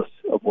 regardless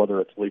of whether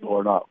it's legal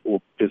or not,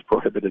 is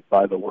prohibited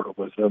by the word of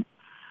wisdom.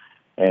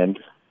 And,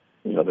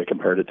 they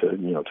compared it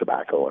to,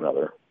 tobacco and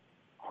other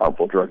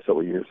harmful drugs that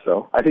we use.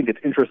 So I think it's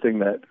interesting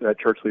that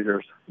church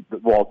leaders,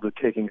 while they're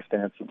taking a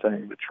stance and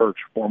saying the church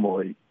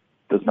formally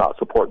does not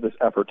support this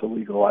effort to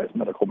legalize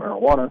medical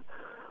marijuana,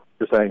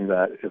 they're saying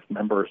that if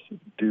members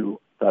do,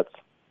 that's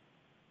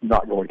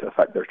not going to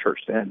affect their church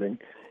standing.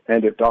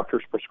 And if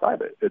doctors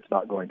prescribe it, it's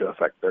not going to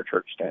affect their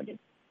church standing.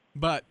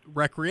 But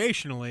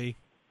recreationally,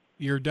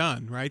 you're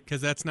done, right?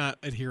 Because that's not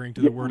adhering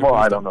to the word of Well,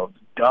 wisdom. I don't know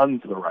if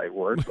done's the right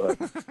word, but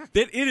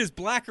It is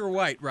black or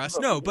white, Russ.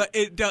 No, but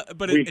it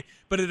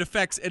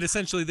affects it.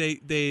 Essentially,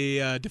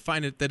 they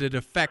define it that it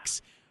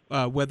affects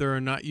whether or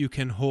not you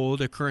can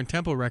hold a current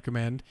temple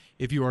recommend.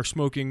 If you are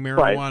smoking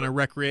marijuana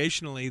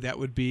recreationally, that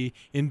would be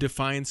in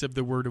defiance of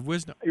the word of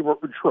wisdom.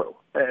 true.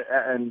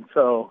 And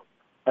so,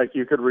 like,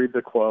 you could read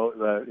the quote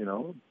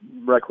that,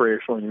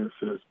 recreational use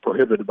is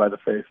prohibited by the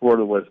faith, word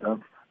of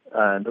wisdom.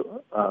 And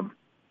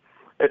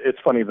it's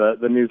funny,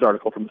 the news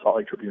article from the Salt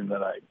Lake Tribune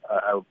that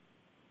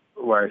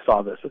where I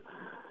saw this,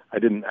 I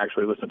didn't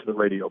actually listen to the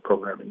radio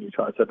program in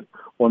Utah. It said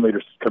one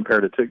leader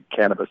compared it to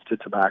cannabis to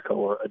tobacco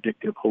or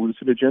addictive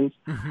hallucinogens.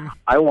 Mm-hmm.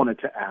 I wanted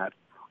to add,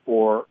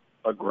 or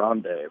a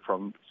grande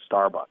from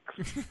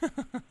Starbucks.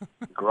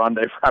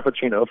 Grande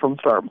Frappuccino from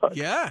Starbucks.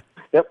 Yeah.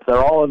 Yep,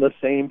 they're all in the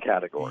same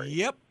category.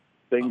 Yep.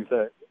 Things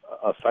that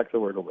affect the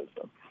word of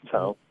wisdom.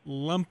 So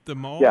lump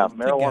them all. Yeah,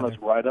 together. marijuana's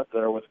right up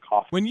there with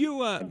coffee. When you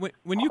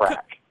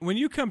when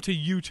you come to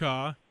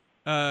Utah,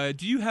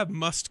 do you have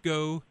must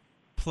go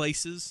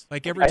places?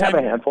 Like I have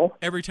a handful.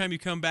 Every time you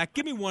come back,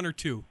 give me one or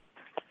two.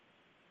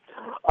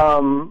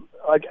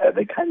 Like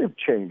they kind of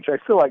change. I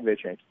feel like they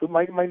change. But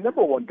my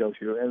number one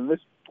go-to, and this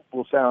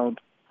will sound,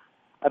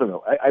 I don't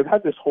know. I've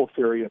had this whole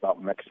theory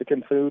about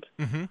Mexican food.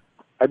 Mm-hmm.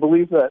 I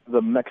believe that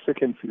the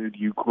Mexican food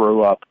you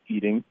grew up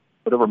eating,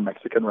 whatever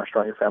Mexican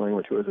restaurant your family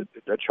went to as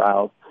a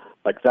child,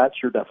 like that's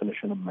your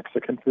definition of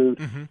Mexican food.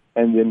 Mm-hmm.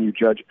 And then you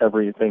judge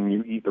everything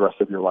you eat the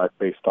rest of your life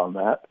based on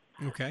that.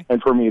 Okay.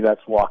 And for me,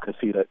 that's La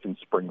Casita in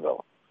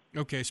Springville.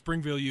 Okay,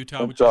 Springville,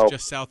 Utah, which is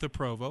just south of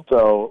Provo.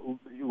 So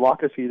La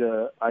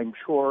Casita, I'm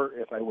sure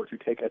if I were to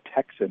take a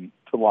Texan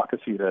to La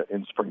Casita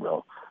in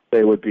Springville,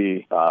 they would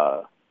be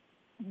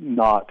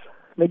not,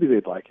 maybe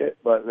they'd like it,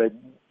 but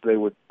they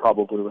would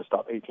probably list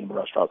off 18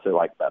 restaurants they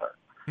like better.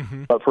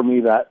 Mm-hmm. But for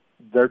me, that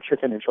their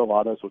chicken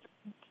enchiladas with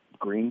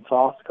green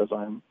sauce, because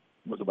I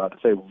was about to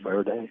say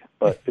verde,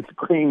 but it's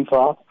green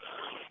sauce,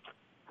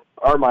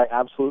 are my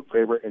absolute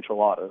favorite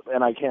enchiladas.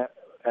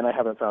 And I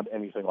haven't found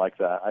anything like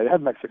that. I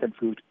have Mexican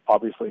food,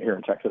 obviously, here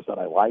in Texas that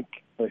I like,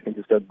 I think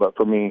is good, but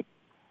for me,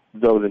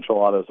 those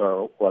enchiladas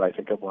are what I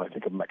think of when I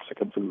think of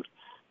Mexican food,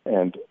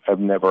 and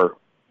I'm never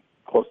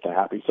close to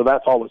happy. So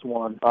that's always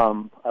one.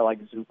 I like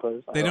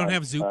Zupas. They don't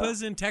have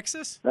Zupas in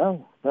Texas?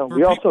 No.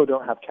 We also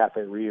don't have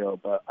Cafe Rio,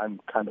 but I'm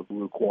kind of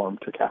lukewarm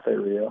to Cafe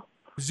Rio.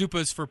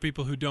 Zupas, for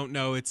people who don't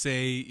know,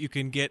 you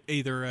can get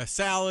either a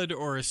salad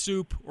or a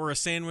soup or a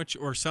sandwich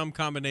or some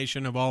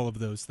combination of all of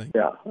those things.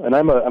 Yeah, and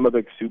I'm a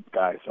big soup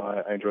guy, so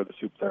I enjoy the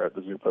soup there at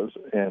the Zupas.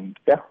 And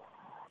yeah,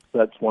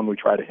 that's one we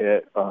try to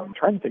hit. I'm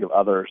trying to think of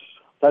others.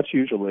 That's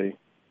usually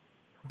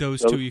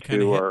those two you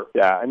kind of hit.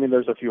 Yeah, I mean,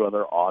 there's a few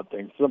other odd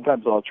things.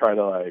 Sometimes I'll try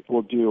to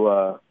we'll do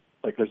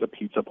there's a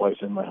pizza place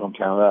in my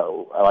hometown that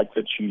I like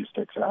the cheese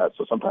sticks at,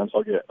 so sometimes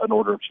I'll get an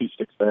order of cheese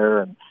sticks there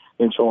and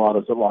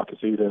enchiladas at La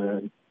Casita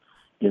and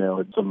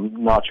some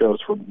nachos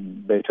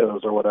from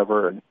Beto's or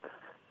whatever, and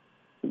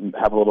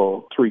have a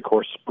little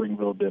 3-course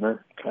Springville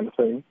dinner kind of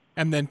thing.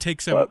 And then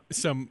take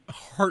some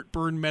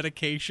heartburn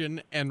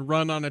medication and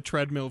run on a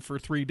treadmill for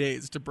 3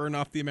 days to burn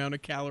off the amount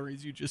of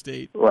calories you just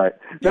ate. Right.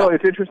 No,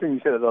 it's interesting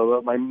you say that,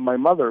 though. My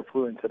mother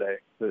flew in today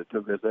to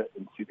visit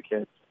and see the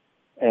kids,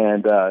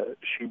 and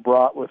she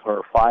brought with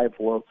her 5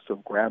 loaves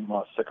of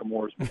Grandma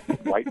Sycamore's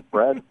white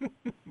bread.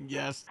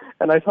 Yes.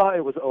 And I thought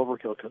it was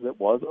overkill because it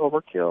was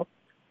overkill,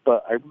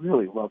 but I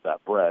really love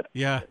that bread.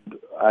 Yeah. And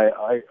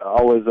I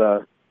always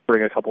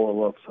bring a couple of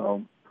loaves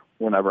home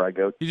whenever I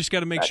go. You just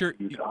got to make sure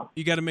Utah.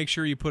 You got to make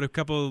sure you put a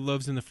couple of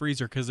loaves in the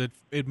freezer because it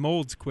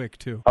molds quick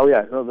too. Oh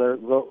yeah,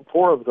 no,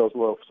 4 of those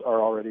loaves are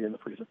already in the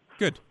freezer.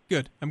 Good.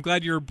 I'm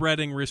glad you're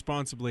breading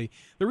responsibly.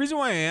 The reason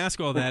why I ask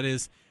all that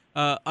is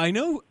I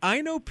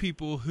know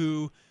people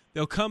who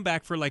they'll come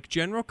back for like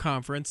general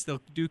conference. They'll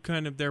do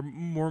kind of their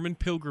Mormon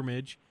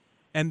pilgrimage.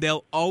 And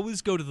they'll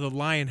always go to the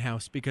Lion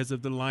House because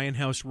of the Lion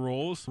House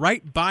rolls.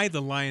 Right by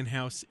the Lion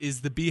House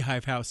is the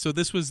Beehive House. So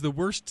this was the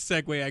worst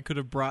segue I could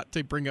have brought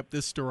to bring up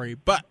this story.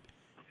 But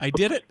I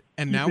did it,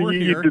 and now we're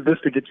here. You did this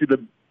to get you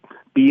the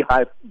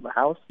Beehive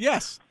House?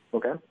 Yes.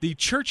 Okay. The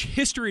Church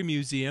History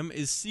Museum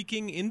is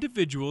seeking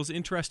individuals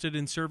interested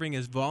in serving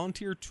as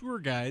volunteer tour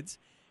guides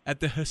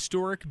at the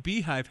historic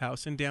Beehive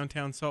House in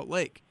downtown Salt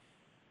Lake.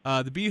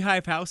 The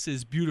Beehive House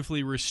is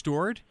beautifully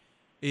restored.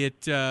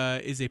 It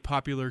is a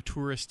popular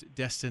tourist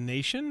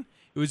destination.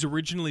 It was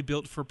originally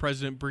built for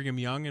President Brigham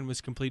Young and was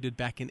completed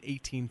back in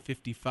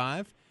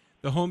 1855.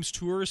 The home's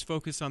tours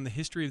focus on the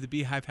history of the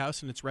Beehive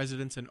House and its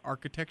residents and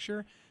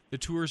architecture. The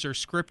tours are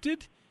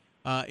scripted.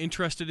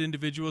 Interested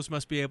individuals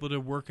must be able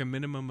to work a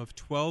minimum of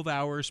 12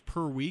 hours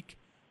per week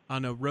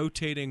on a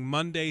rotating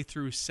Monday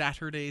through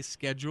Saturday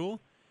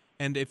schedule.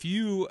 And if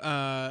you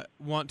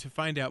want to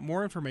find out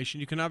more information,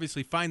 you can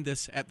obviously find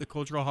this at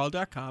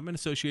theculturalhall.com in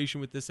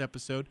association with this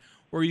episode,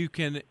 or you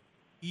can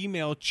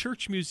email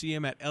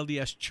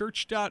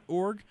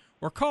churchmuseum@ldschurch.org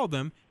or call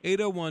them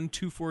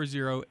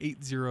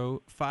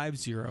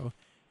 801-240-8050.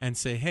 and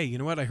say, hey, you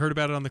know what? I heard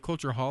about it on the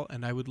Culture Hall,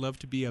 and I would love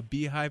to be a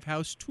Beehive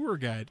House tour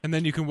guide. And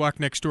then you can walk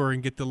next door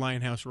and get the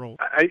Lion House roll.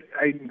 I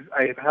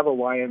have a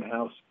Lion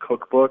House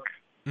cookbook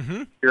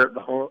here at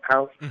the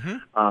house.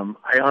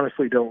 I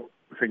honestly don't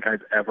think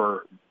I've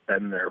ever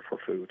been there for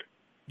food.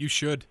 You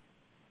should.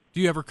 Do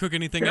you ever cook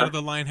anything out of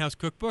the Lion House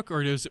cookbook,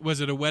 or was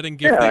it a wedding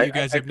gift that you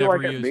guys have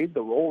never used? I made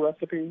the roll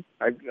recipe.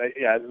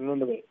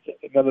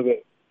 None of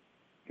it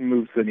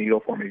moves the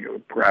needle for me,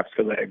 perhaps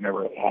because I've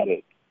never had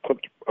it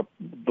cooked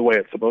the way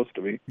it's supposed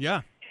to be.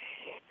 Yeah.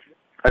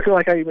 I feel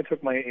like I even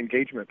took my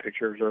engagement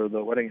pictures or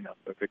the wedding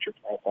announcement pictures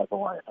outside the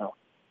Lion House.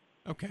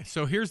 Okay,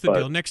 so here's the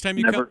deal. Next time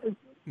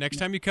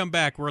you come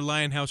back, we're a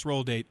Lion House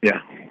roll date. Yeah,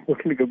 we're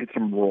going to go get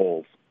some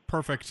rolls.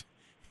 Perfect.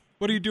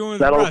 What are you doing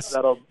with Russ?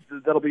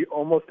 That'll be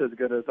almost as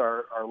good as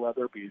our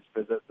Leatherby's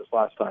visit this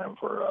last time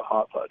for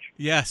Hot Fudge.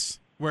 Yes,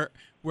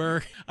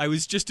 where I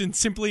was just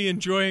simply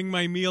enjoying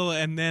my meal,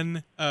 and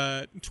then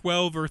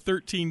 12 or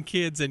 13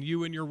 kids and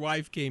you and your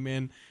wife came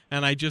in,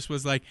 and I just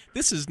was like,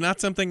 this is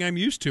not something I'm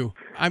used to.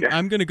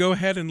 I'm going to go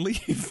ahead and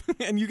leave.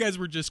 And you guys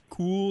were just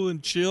cool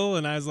and chill,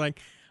 and I was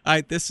like,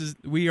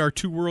 we are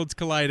two worlds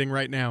colliding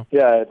right now.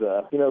 Yeah,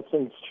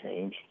 things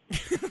change.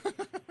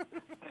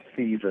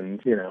 Seasons,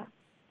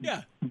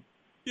 Yeah.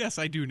 Yes,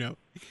 I do know.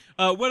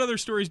 What other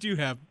stories do you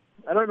have?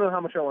 I don't know how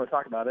much I want to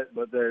talk about it,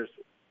 but there's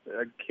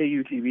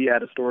KUTV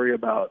had a story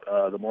about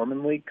the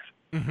Mormon leaks,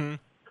 and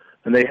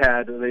they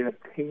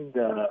obtained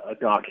a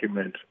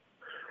document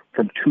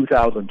from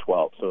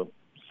 2012, so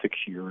 6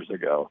 years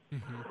ago,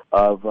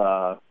 of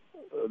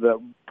that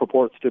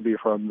purports to be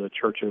from the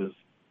church's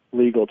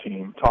legal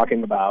team,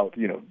 talking about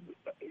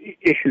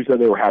issues that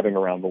they were having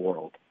around the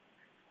world.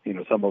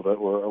 Some of it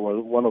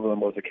one of them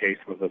was a case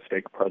with a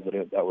stake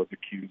president that was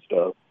accused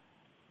of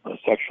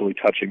sexually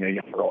touching a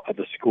young girl at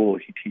the school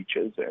he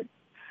teaches in,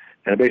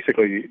 and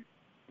basically,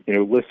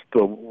 lists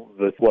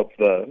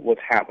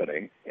what's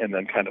happening, and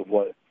then kind of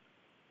what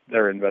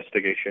their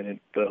investigation,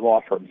 the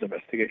law firm's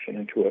investigation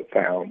into it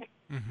found,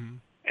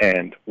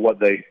 and what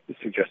they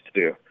suggest to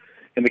do.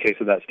 In the case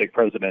of that stake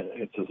president,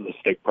 it says the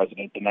stake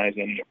president denies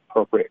any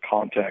appropriate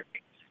contact,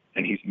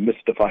 and he's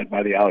mystified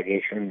by the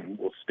allegation and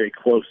will stay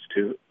close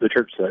to, the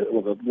church said,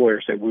 the lawyer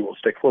said, we will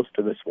stay close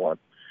to this one.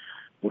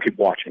 We'll keep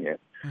watching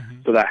it.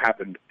 So that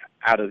happened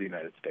out of the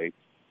United States.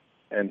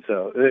 And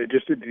so it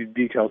just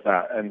details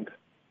that. And,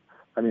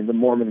 I mean, the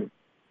Mormon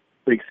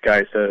Leaks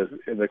guy says,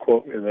 in the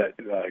quote that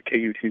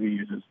KUTV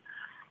uses,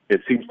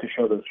 it seems to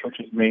show that the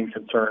church's main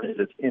concern is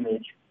its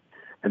image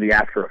and the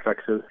after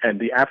effects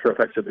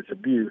of its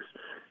abuse,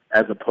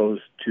 as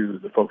opposed to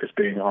the focus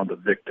being on the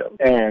victim.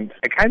 And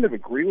I kind of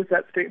agree with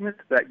that statement,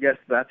 that yes,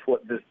 that's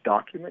what this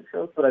document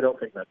shows, but I don't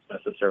think that's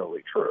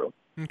necessarily true.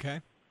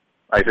 Okay.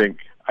 I think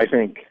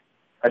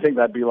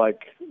that'd be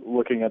like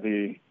looking at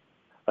an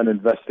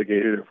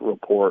investigative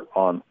report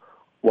on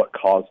what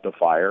caused a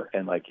fire,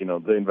 and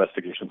the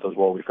investigation says,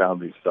 well, we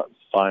found these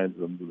signs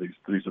and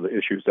these are the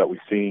issues that we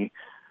see,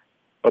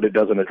 but it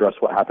doesn't address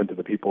what happened to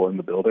the people in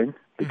the building,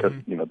 because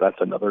that's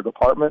another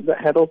department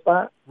that handles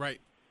that. Right.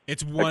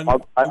 It's one.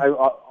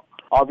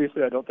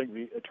 Obviously, I don't think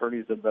the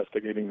attorneys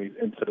investigating these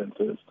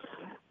incidences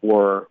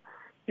were,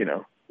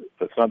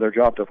 it's not their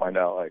job to find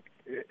out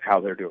how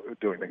they're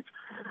doing things.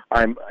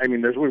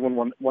 There's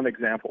one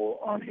example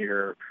on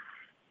here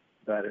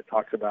that it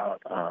talks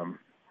about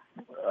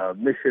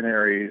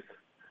missionaries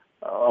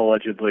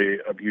allegedly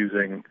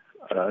abusing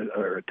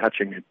or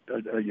touching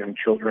young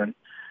children,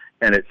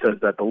 and it says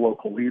that the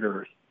local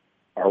leaders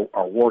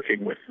are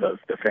working with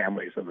the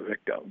families of the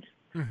victims.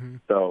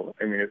 So,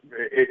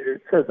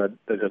 it says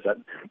that.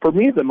 For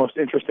me, the most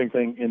interesting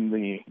thing in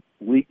the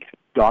leaked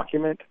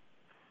document,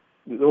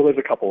 there's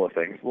a couple of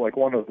things.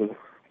 One of the,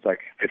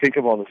 I think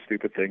of all the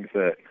stupid things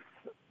that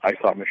I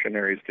saw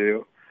missionaries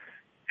do,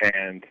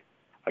 and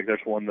there's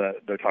one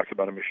that talks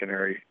about a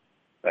missionary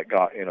that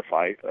got in a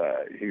fight.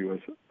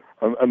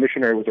 A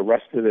missionary was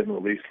arrested and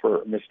released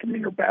for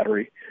misdemeanor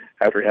battery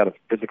after he had a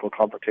physical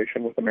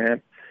confrontation with a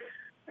man,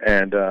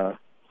 and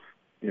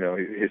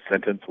his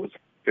sentence was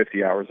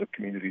 50 hours of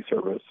community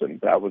service, and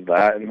that was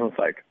that. And I was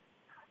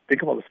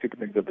think of all the stupid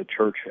things that the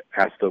church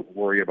has to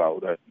worry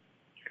about that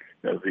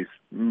these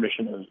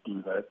missionaries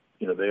do, that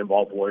they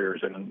involve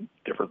lawyers in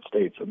different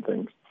states and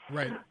things.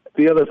 Right.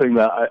 The other thing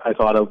that I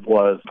thought of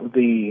was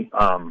the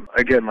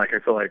again, I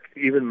feel like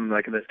even in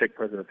the stake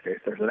president's case,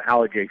 there's an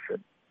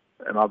allegation,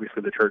 and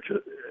obviously the church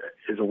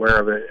is aware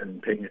of it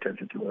and paying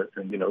attention to it,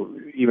 and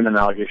even an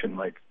allegation,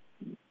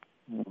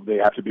 they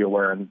have to be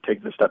aware and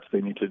take the steps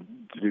they need to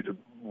do to,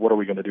 what are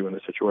we going to do in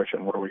this situation?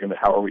 How are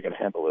we going to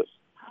handle this?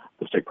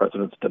 The stake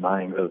president's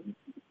denying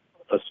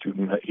a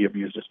student that he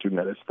abused a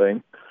student at his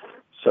thing,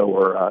 so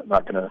we're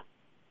not going to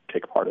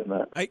take part in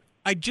that.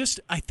 I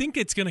think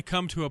it's going to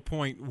come to a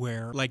point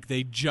where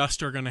they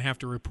just are going to have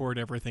to report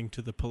everything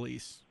to the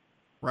police,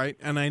 right?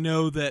 And I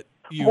know that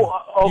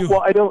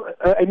I don't.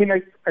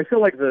 I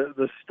feel like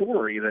the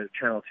story that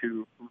Channel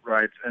 2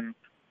 writes, and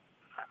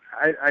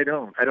I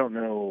don't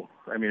know.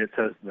 It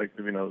says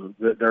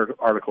their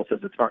article says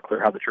it's not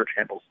clear how the church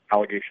handles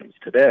allegations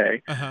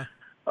today.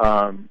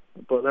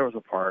 But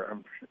a part.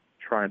 I'm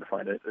trying to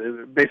find it.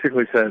 It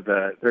basically said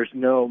that there's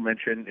no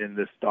mention in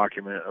this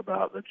document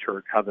about the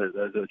church, how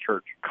the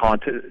church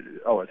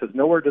it says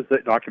nowhere does the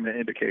document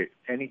indicate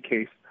any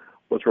case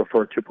was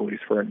referred to police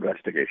for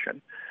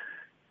investigation.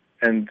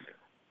 And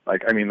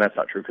that's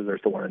not true, because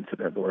there's the one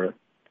incident where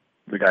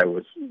the guy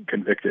was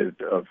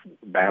convicted of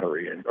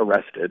battery and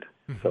arrested.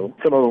 Mm-hmm. So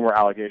some of them were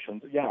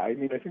allegations. Yeah, I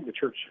think the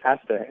church has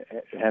to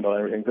handle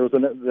everything.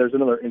 There's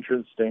another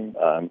interesting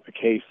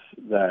case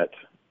that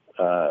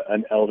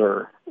an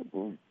elder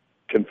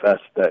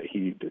confessed that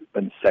he'd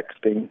been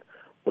sexting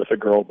with a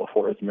girl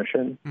before his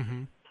mission,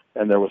 mm-hmm.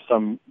 and there was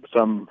some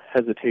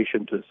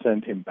hesitation to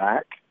send him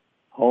back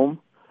home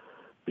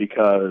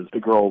because the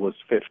girl was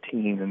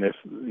 15, and if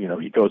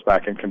he goes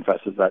back and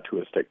confesses that to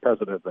his stake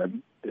president,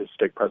 then his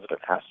stake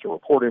president has to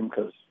report him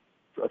because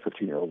a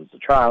 15-year-old is a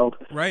child,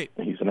 right?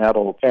 And he's an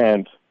adult,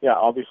 and yeah,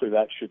 obviously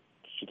that should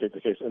take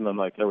the case. And then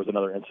there was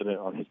another incident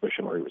on his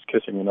mission where he was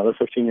kissing another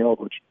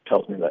 15-year-old, which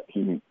tells me that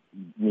he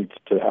needs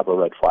to have a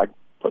red flag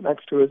put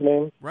next to his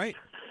name, right?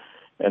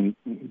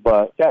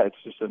 But yeah, it's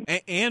just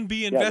and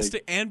be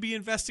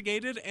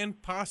investigated and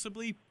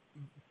possibly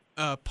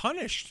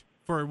punished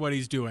for what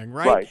he's doing,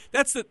 right?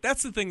 That's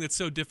the thing that's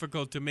so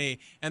difficult to me,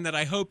 and that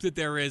I hope that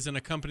there is an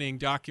accompanying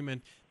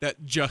document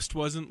that just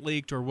wasn't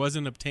leaked or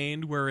wasn't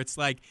obtained, where it's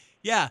like,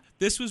 yeah,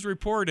 this was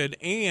reported,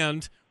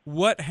 and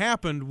what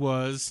happened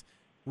was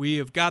we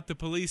have got the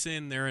police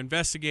in, they're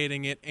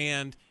investigating it,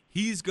 and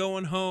he's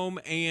going home,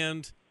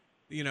 and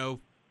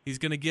he's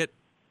going to get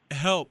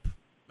help,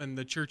 and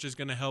the church is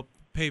going to help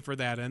pay for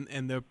that,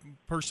 and the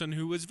person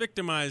who was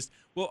victimized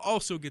will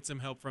also get some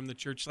help from the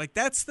church. Like,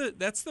 that's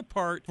the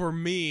part for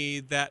me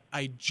that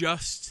I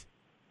just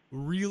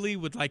really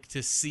would like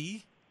to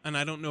see, and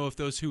I don't know if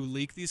those who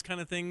leak these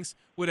kind of things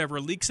would ever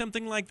leak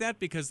something like that,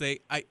 because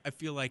I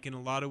feel like in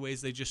a lot of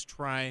ways they just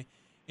try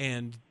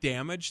and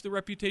damage the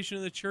reputation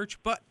of the church.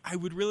 But I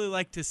would really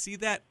like to see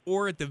that,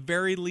 or at the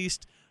very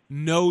least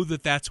know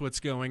that that's what's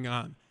going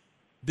on.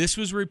 This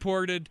was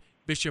reported.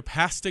 Bishop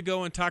has to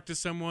go and talk to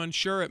someone.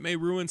 Sure, it may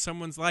ruin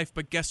someone's life,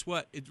 but guess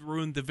what? It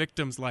ruined the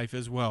victim's life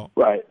as well.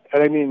 Right.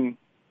 And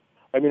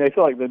I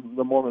feel like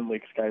the Mormon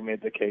Leaks guy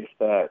made the case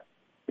that,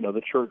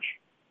 the church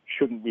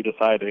shouldn't be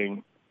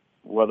deciding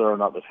whether or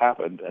not this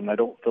happened, and I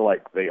don't feel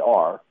like they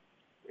are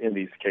in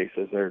these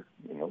cases. They're,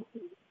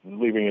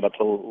 leaving it up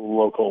to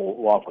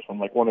local law enforcement.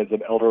 Like, one is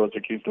an elder was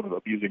accused of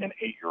abusing an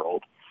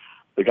 8-year-old.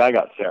 The guy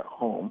got sent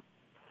home,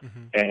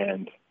 mm-hmm.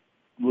 and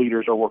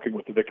leaders are working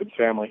with the victim's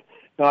family.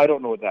 Now, I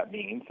don't know what that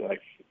means. Like,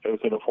 it was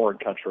in a foreign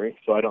country,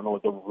 so I don't know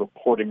what the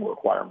reporting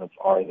requirements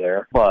are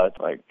there. But,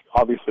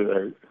 obviously,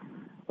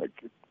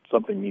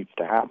 something needs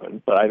to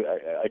happen. But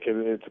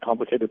it's a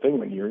complicated thing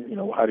when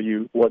what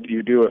do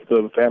you do if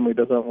the family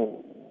doesn't,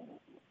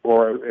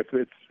 or if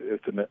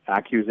it's an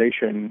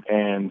accusation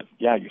and,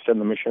 yeah, you send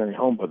the missionary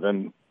home, but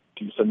then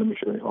do you send the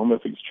missionary home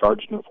if he's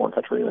charged in a foreign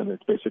country? Then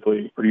it's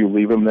basically, or do you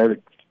leave him there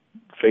to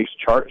face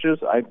charges?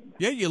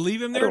 You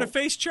leave him there to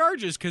face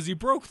charges because he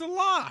broke the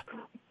law.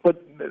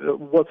 But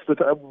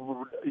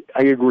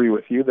I agree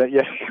with you that,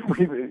 yeah,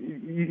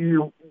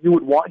 you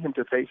would want him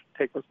to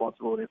take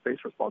responsibility and face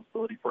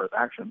responsibility for his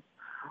actions.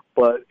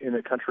 But in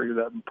a country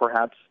that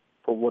perhaps,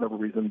 for whatever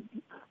reason,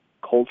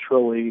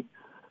 culturally,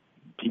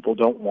 people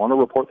don't want to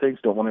report things,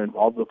 don't want to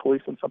involve the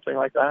police in something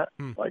like that.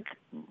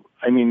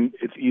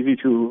 It's easy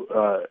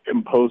to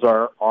impose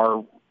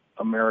our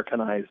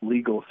Americanized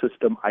legal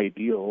system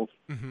ideals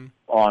mm-hmm.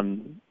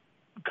 on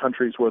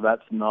countries where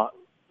that's not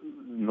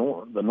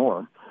the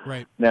norm.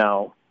 Right.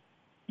 Now,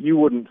 you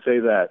wouldn't say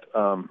that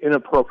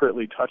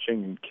inappropriately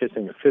touching and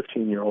kissing a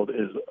 15-year-old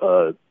is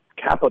a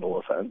capital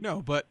offense.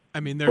 No, but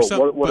there's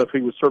what if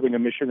he was serving a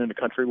mission in a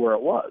country where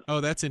it was?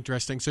 Oh, that's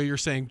interesting. So you're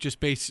saying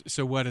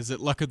so what is it,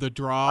 luck of the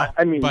draw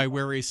by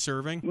where he's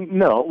serving?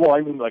 No, well,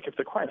 if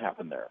the crime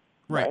happened there.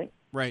 Right.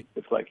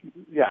 It's like,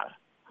 yeah.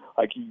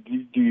 Like,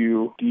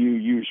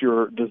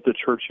 does the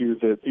church use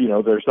it?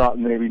 There's not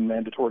maybe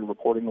mandatory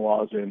reporting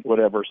laws in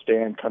whatever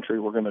country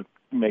we're going to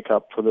make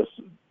up for this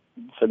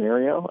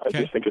scenario. Okay.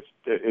 I just think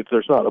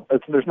there's not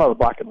a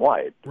black and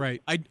white.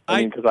 Right.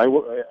 Because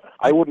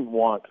I wouldn't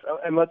want,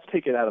 and let's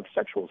take it out of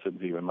sexual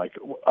sins even, like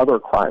other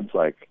crimes,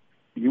 like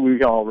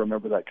we all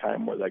remember that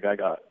time where that guy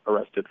got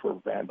arrested for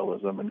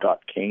vandalism and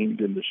got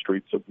caned in the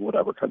streets of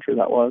whatever country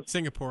that was.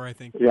 Singapore, I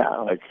think. Yeah.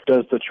 Like,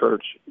 does the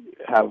church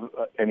have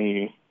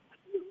any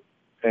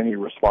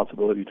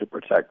responsibility to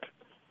protect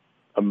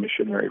a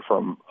missionary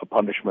from a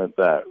punishment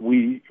that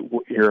we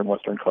here in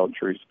Western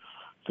countries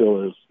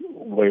feel is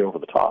way over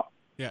the top?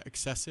 Yeah,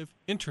 excessive.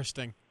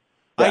 Interesting.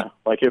 Yeah,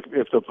 like if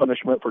the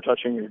punishment for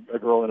touching a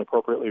girl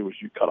inappropriately was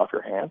you cut off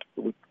your hand,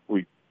 would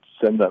we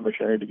send that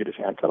missionary to get his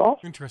hand cut off?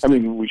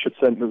 Interesting. We should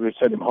send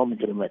him home and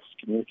get him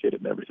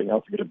excommunicated and everything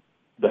else, and get him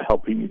the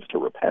help he needs to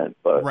repent.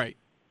 But right.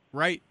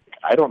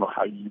 I don't know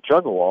how you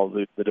juggle all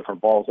the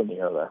different balls in the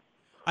air there.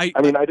 I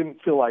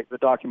didn't feel like the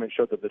document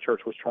showed that the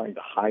church was trying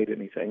to hide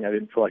anything. I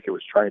didn't feel like it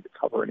was trying to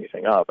cover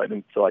anything up. I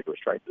didn't feel like it was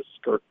trying to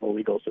skirt the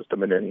legal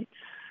system in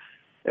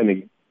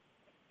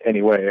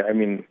any way. I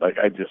mean, like,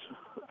 I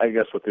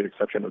guess with the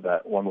exception of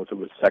that one was it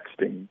was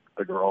sexting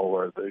the girl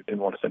where they didn't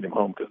want to send him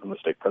home because then the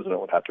state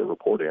president would have to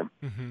report him.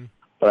 Mm-hmm.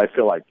 But I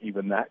feel like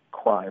even that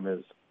crime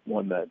is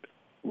one that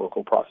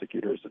local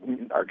prosecutors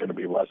are going to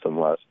be less and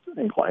less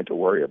inclined to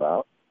worry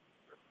about.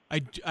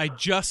 I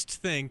just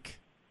think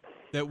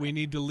that we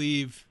need to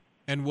leave,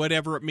 and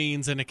whatever it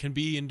means, and it can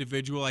be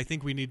individual, I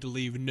think we need to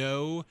leave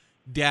no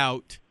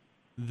doubt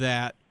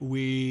that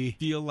we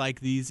feel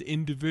like these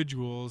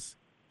individuals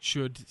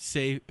should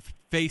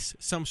face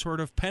some sort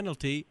of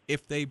penalty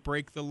if they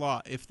break the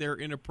law, if they're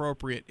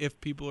inappropriate, if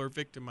people are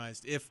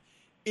victimized, if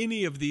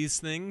any of these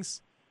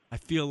things. I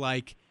feel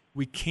like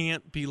we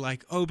can't be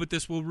like, oh, but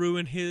this will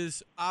ruin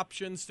his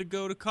options to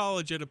go to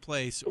college at a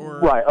place, or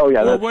right. Oh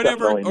yeah, or that's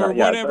whatever, not, or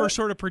yeah, whatever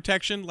sort of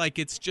protection. Like,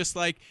 it's just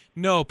like,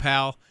 no,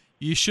 pal,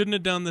 you shouldn't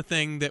have done the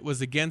thing that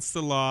was against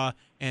the law,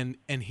 and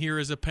here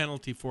is a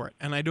penalty for it.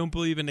 And I don't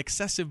believe in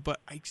excessive,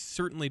 but I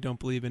certainly don't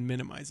believe in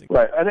minimizing.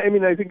 Right, and I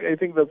mean, I think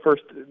the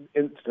first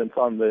instance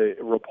on the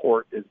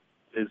report is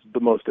the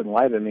most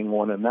enlightening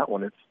one, and that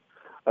one it's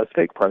a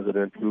stake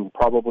president who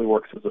probably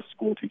works as a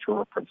school teacher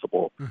or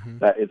principal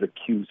that is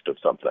accused of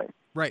something.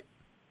 Right.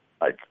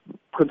 Like,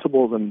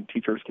 principals and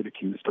teachers get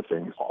accused of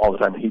things all the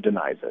time, and he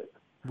denies it.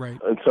 Right.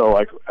 And so,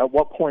 like, at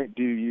what point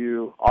do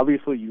you,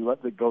 obviously you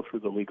let it go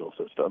through the legal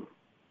system,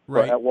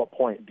 right. But at what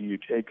point do you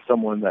take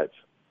someone that's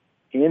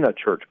in a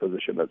church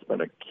position that's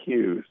been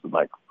accused, and,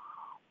 like,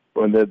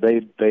 when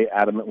they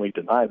adamantly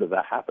deny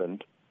that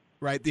happened?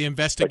 Right, the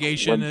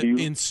investigation like,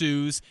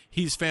 ensues.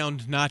 He's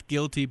found not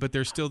guilty, but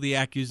there's still the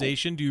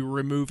accusation. Do you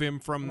remove him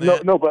from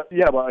that? No, but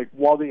like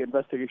while the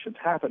investigation's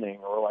happening,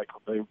 or like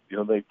they've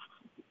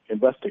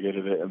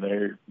investigated it and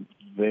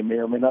they may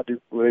or may not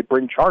they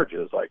bring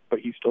charges, like, but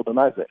he still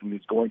denies it and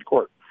he's going to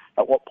court.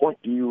 At what point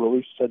do you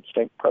release said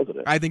stake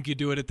president? I think you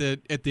do it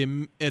at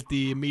the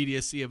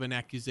immediacy of an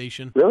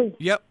accusation. Really?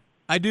 Yep,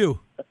 I do.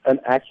 An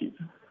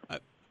accusation.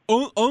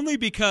 Only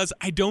because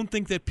I don't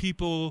think that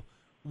people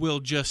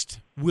will just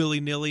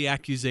willy-nilly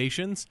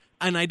accusations,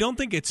 and I don't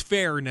think it's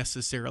fair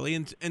necessarily,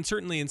 and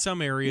certainly in some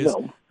areas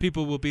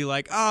people will be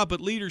like, but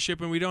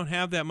leadership, and we don't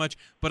have that much.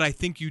 But I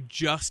think you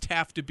just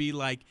have to be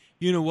like,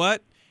 you know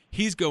what,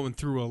 he's going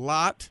through a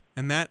lot,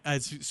 and that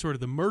is sort of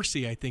the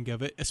mercy, I think,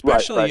 of it,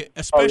 especially okay,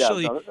 I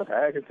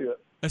can see that.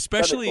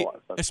 Especially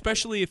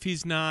if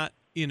he's not,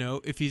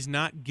 if he's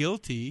not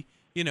guilty,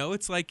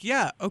 it's like,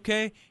 yeah,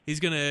 okay, he's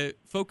going to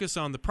focus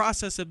on the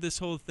process of this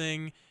whole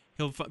thing.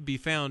 He'll be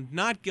found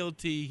not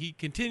guilty. He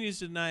continues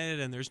to deny it,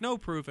 and there's no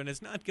proof, and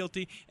it's not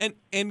guilty, and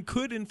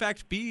could, in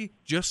fact, be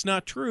just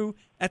not true.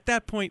 At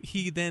that point,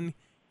 he then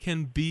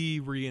can be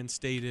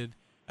reinstated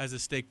as a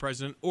stake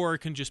president, or it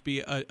can just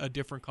be a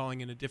different calling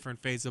in a different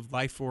phase of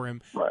life for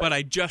him. Right. But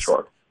I just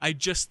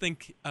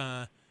think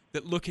that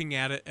looking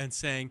at it and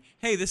saying,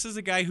 hey, this is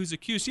a guy who's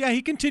accused. Yeah,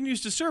 he continues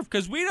to serve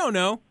because we don't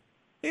know.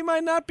 He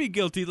might not be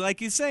guilty like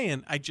he's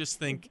saying.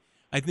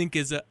 I think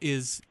is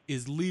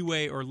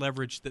leeway or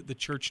leverage that the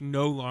church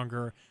no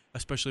longer,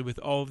 especially with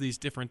all of these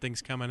different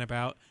things coming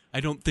about. I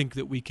don't think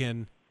that we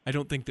can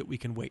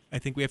wait. I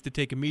think we have to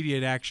take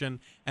immediate action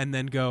and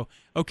then go,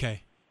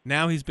 okay,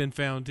 now he's been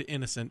found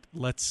innocent.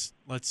 Let's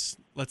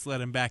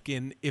let him back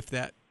in if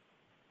that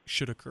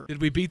should occur.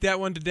 Did we beat that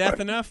one to death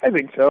enough? I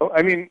think so.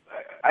 I mean,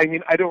 I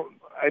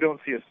don't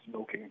see a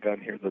smoking gun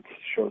here that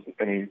shows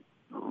any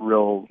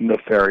real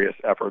nefarious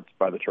efforts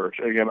by the church.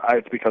 Again,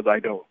 it's because I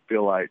don't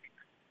feel like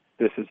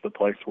this is the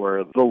place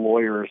where the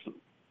lawyers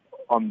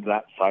on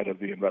that side of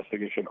the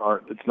investigation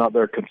it's not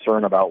their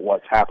concern about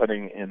what's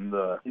happening in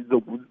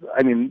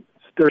I mean,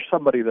 there's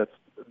somebody that's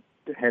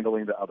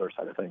handling the other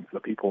side of things, the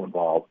people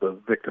involved, the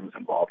victims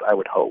involved, I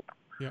would hope.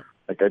 Yeah.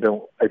 Like,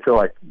 I feel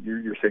like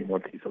you're seeing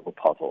one piece of a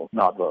puzzle,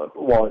 not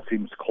while it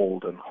seems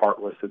cold and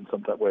heartless in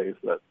some ways,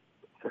 that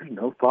there's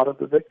no thought of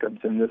the victims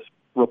in this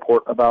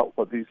report about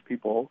what these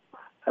people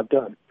have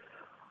done.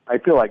 I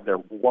feel like there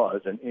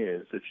was and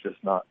is. It's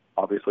just not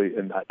obviously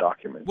in that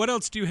document. What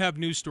else do you have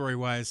news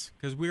story-wise?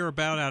 Because we're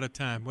about out of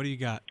time. What do you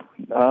got?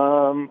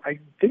 I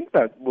think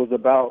that was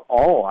about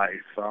all I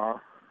saw.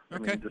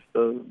 Okay. I mean, just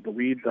the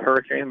weed, the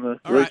hurricane, the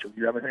all right. Do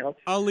you have anything else?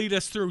 I'll lead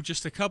us through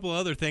just a couple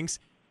other things.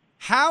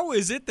 How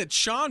is it that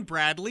Sean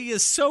Bradley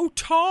is so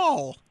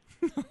tall?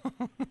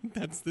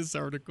 That's this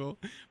article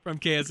from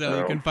KSL.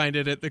 You can find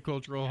it at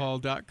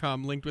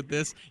theculturalhall.com, linked with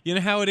this. You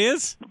know how it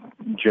is?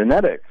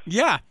 Genetics.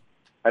 Yeah.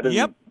 I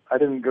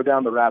didn't go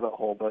down the rabbit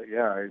hole, but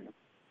yeah.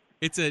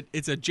 It's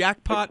a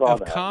jackpot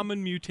of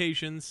common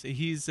mutations.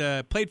 He's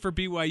played for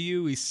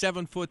BYU. He's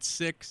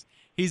 7'6".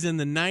 He's in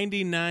the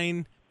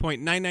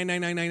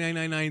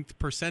 99.9999999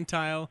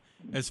 percentile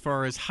as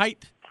far as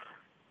height.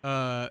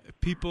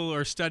 People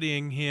are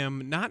studying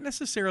him not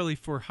necessarily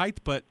for height,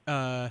 but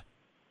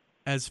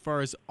as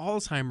far as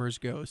Alzheimer's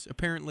goes.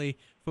 Apparently,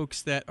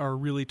 folks that are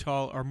really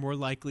tall are more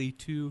likely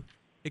to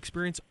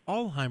experience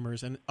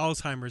Alzheimer's, and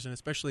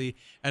especially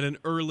at an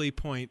early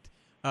point.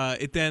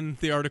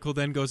 The article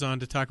then goes on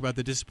to talk about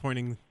the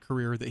disappointing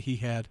career that he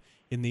had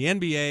in the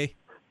NBA.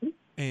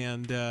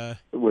 And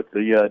with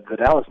the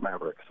Dallas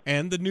Mavericks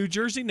and the New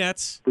Jersey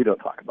Nets. We don't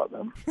talk about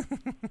them.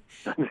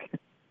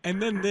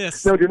 And then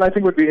this. No, dude, I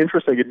think would be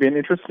interesting. It'd be an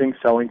interesting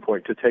selling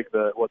point to take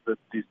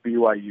these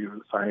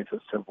BYU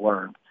scientists have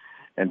learned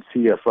and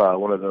see if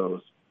one of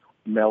those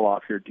mail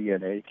off your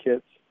DNA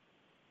kits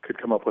could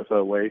come up with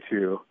a way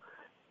to.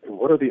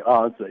 What are the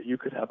odds that you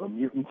could have a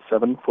mutant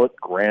 7-foot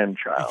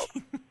grandchild?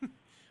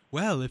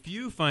 Well, if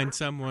you find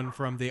someone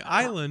from the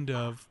island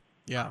of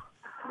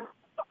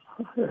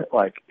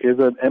like, is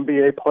an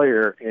NBA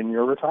player in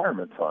your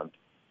retirement fund?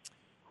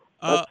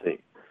 Let's see.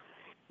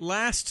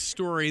 Last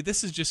story.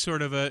 This is just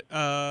sort of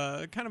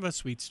a kind of a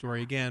sweet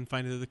story. Again,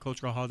 find it at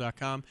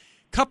theculturalhall.com.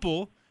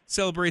 Couple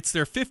celebrates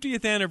their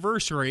 50th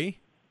anniversary.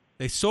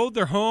 They sold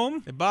their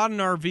home. They bought an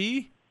RV.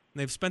 And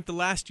they've spent the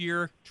last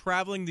year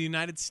traveling the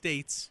United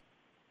States.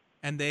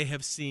 And they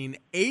have seen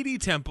 80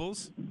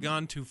 temples,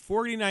 gone to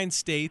 49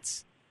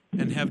 states,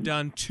 and have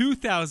done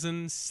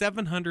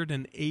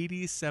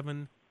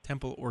 2,787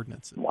 temple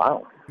ordinances.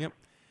 Wow. Yep.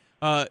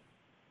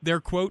 Their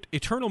quote,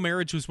 eternal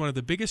marriage was one of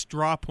the biggest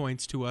draw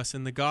points to us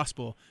in the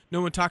gospel.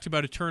 No one talked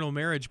about eternal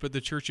marriage but the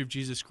Church of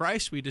Jesus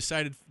Christ. We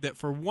decided that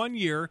for 1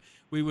 year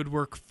we would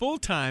work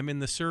full-time in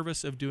the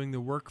service of doing the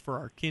work for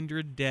our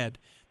kindred dead.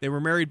 They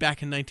were married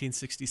back in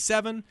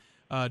 1967.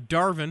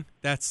 Darvin,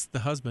 that's the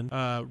husband.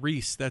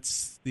 Reese,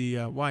 that's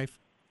the wife.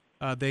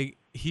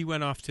 He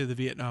went off to the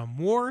Vietnam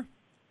War.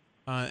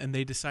 And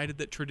they decided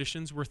that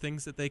traditions were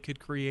things that they could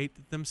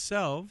create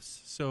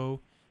themselves.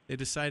 So they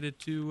decided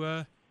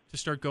to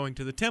start going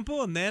to the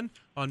temple. And then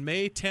on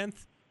May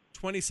 10th,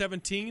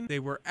 2017, they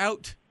were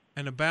out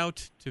and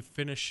about to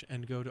finish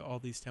and go to all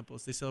these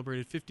temples. They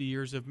celebrated 50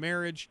 years of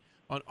marriage.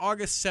 On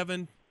August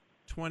 7,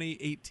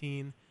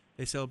 2018,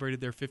 they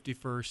celebrated their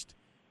 51st.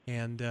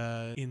 And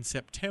in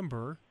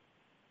September,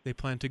 they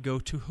plan to go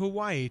to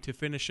Hawaii to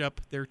finish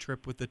up their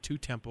trip with the 2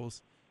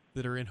 temples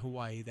that are in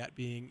Hawaii, that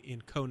being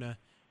in Kona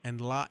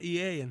and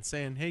Laie, and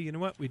saying, hey, you know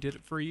what? We did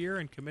it for a year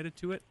and committed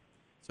to it.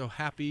 So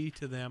happy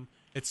to them.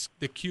 It's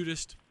the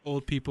cutest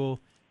old people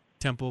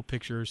temple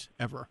pictures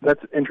ever.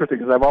 That's interesting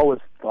because I've always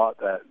thought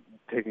that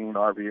taking an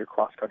RV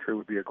across country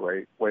would be a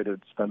great way to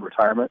spend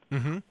retirement.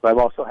 Mm-hmm. But I've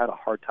also had a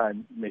hard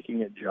time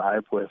making it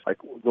jive with like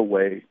the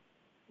way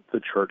the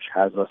church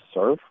has us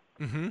serve.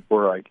 Mm-hmm.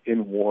 We're like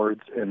in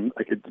wards, and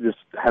like it just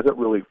hasn't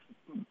really.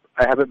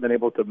 I haven't been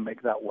able to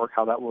make that work.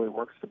 How that really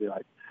works to be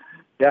like,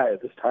 yeah,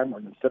 at this time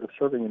when instead of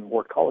serving in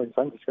ward callings,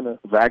 I'm just going to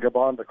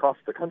vagabond across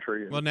the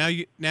country. Well, now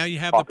you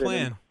have the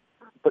plan.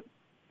 But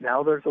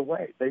now there's a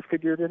way. They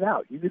figured it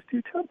out. You just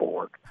do temple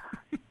work.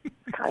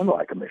 Kind of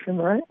like a mission,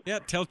 right? Yeah,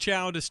 tell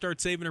Chow to start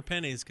saving her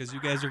pennies because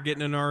you guys are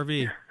getting an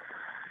RV.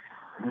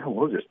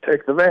 We'll just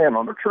take the van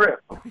on the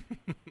trip.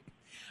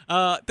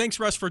 Thanks,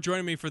 Russ, for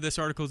joining me for this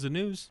Articles of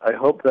News. I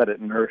hope that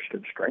it nourished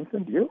and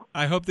strengthened you.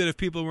 I hope that if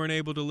people weren't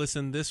able to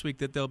listen this week,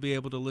 that they'll be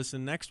able to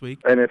listen next week.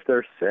 And if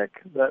they're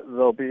sick, that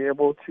they'll be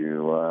able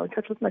to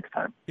catch us next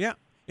time. Yeah.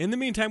 In the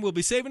meantime, we'll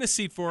be saving a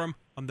seat for them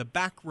on the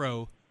back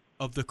row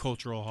of the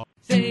Cultural Hall.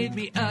 Save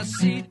me a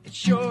seat, it's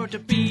sure to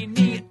be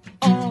neat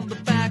on the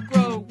back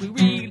row. We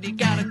really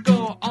gotta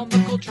go on the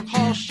Cultural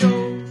Hall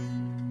show.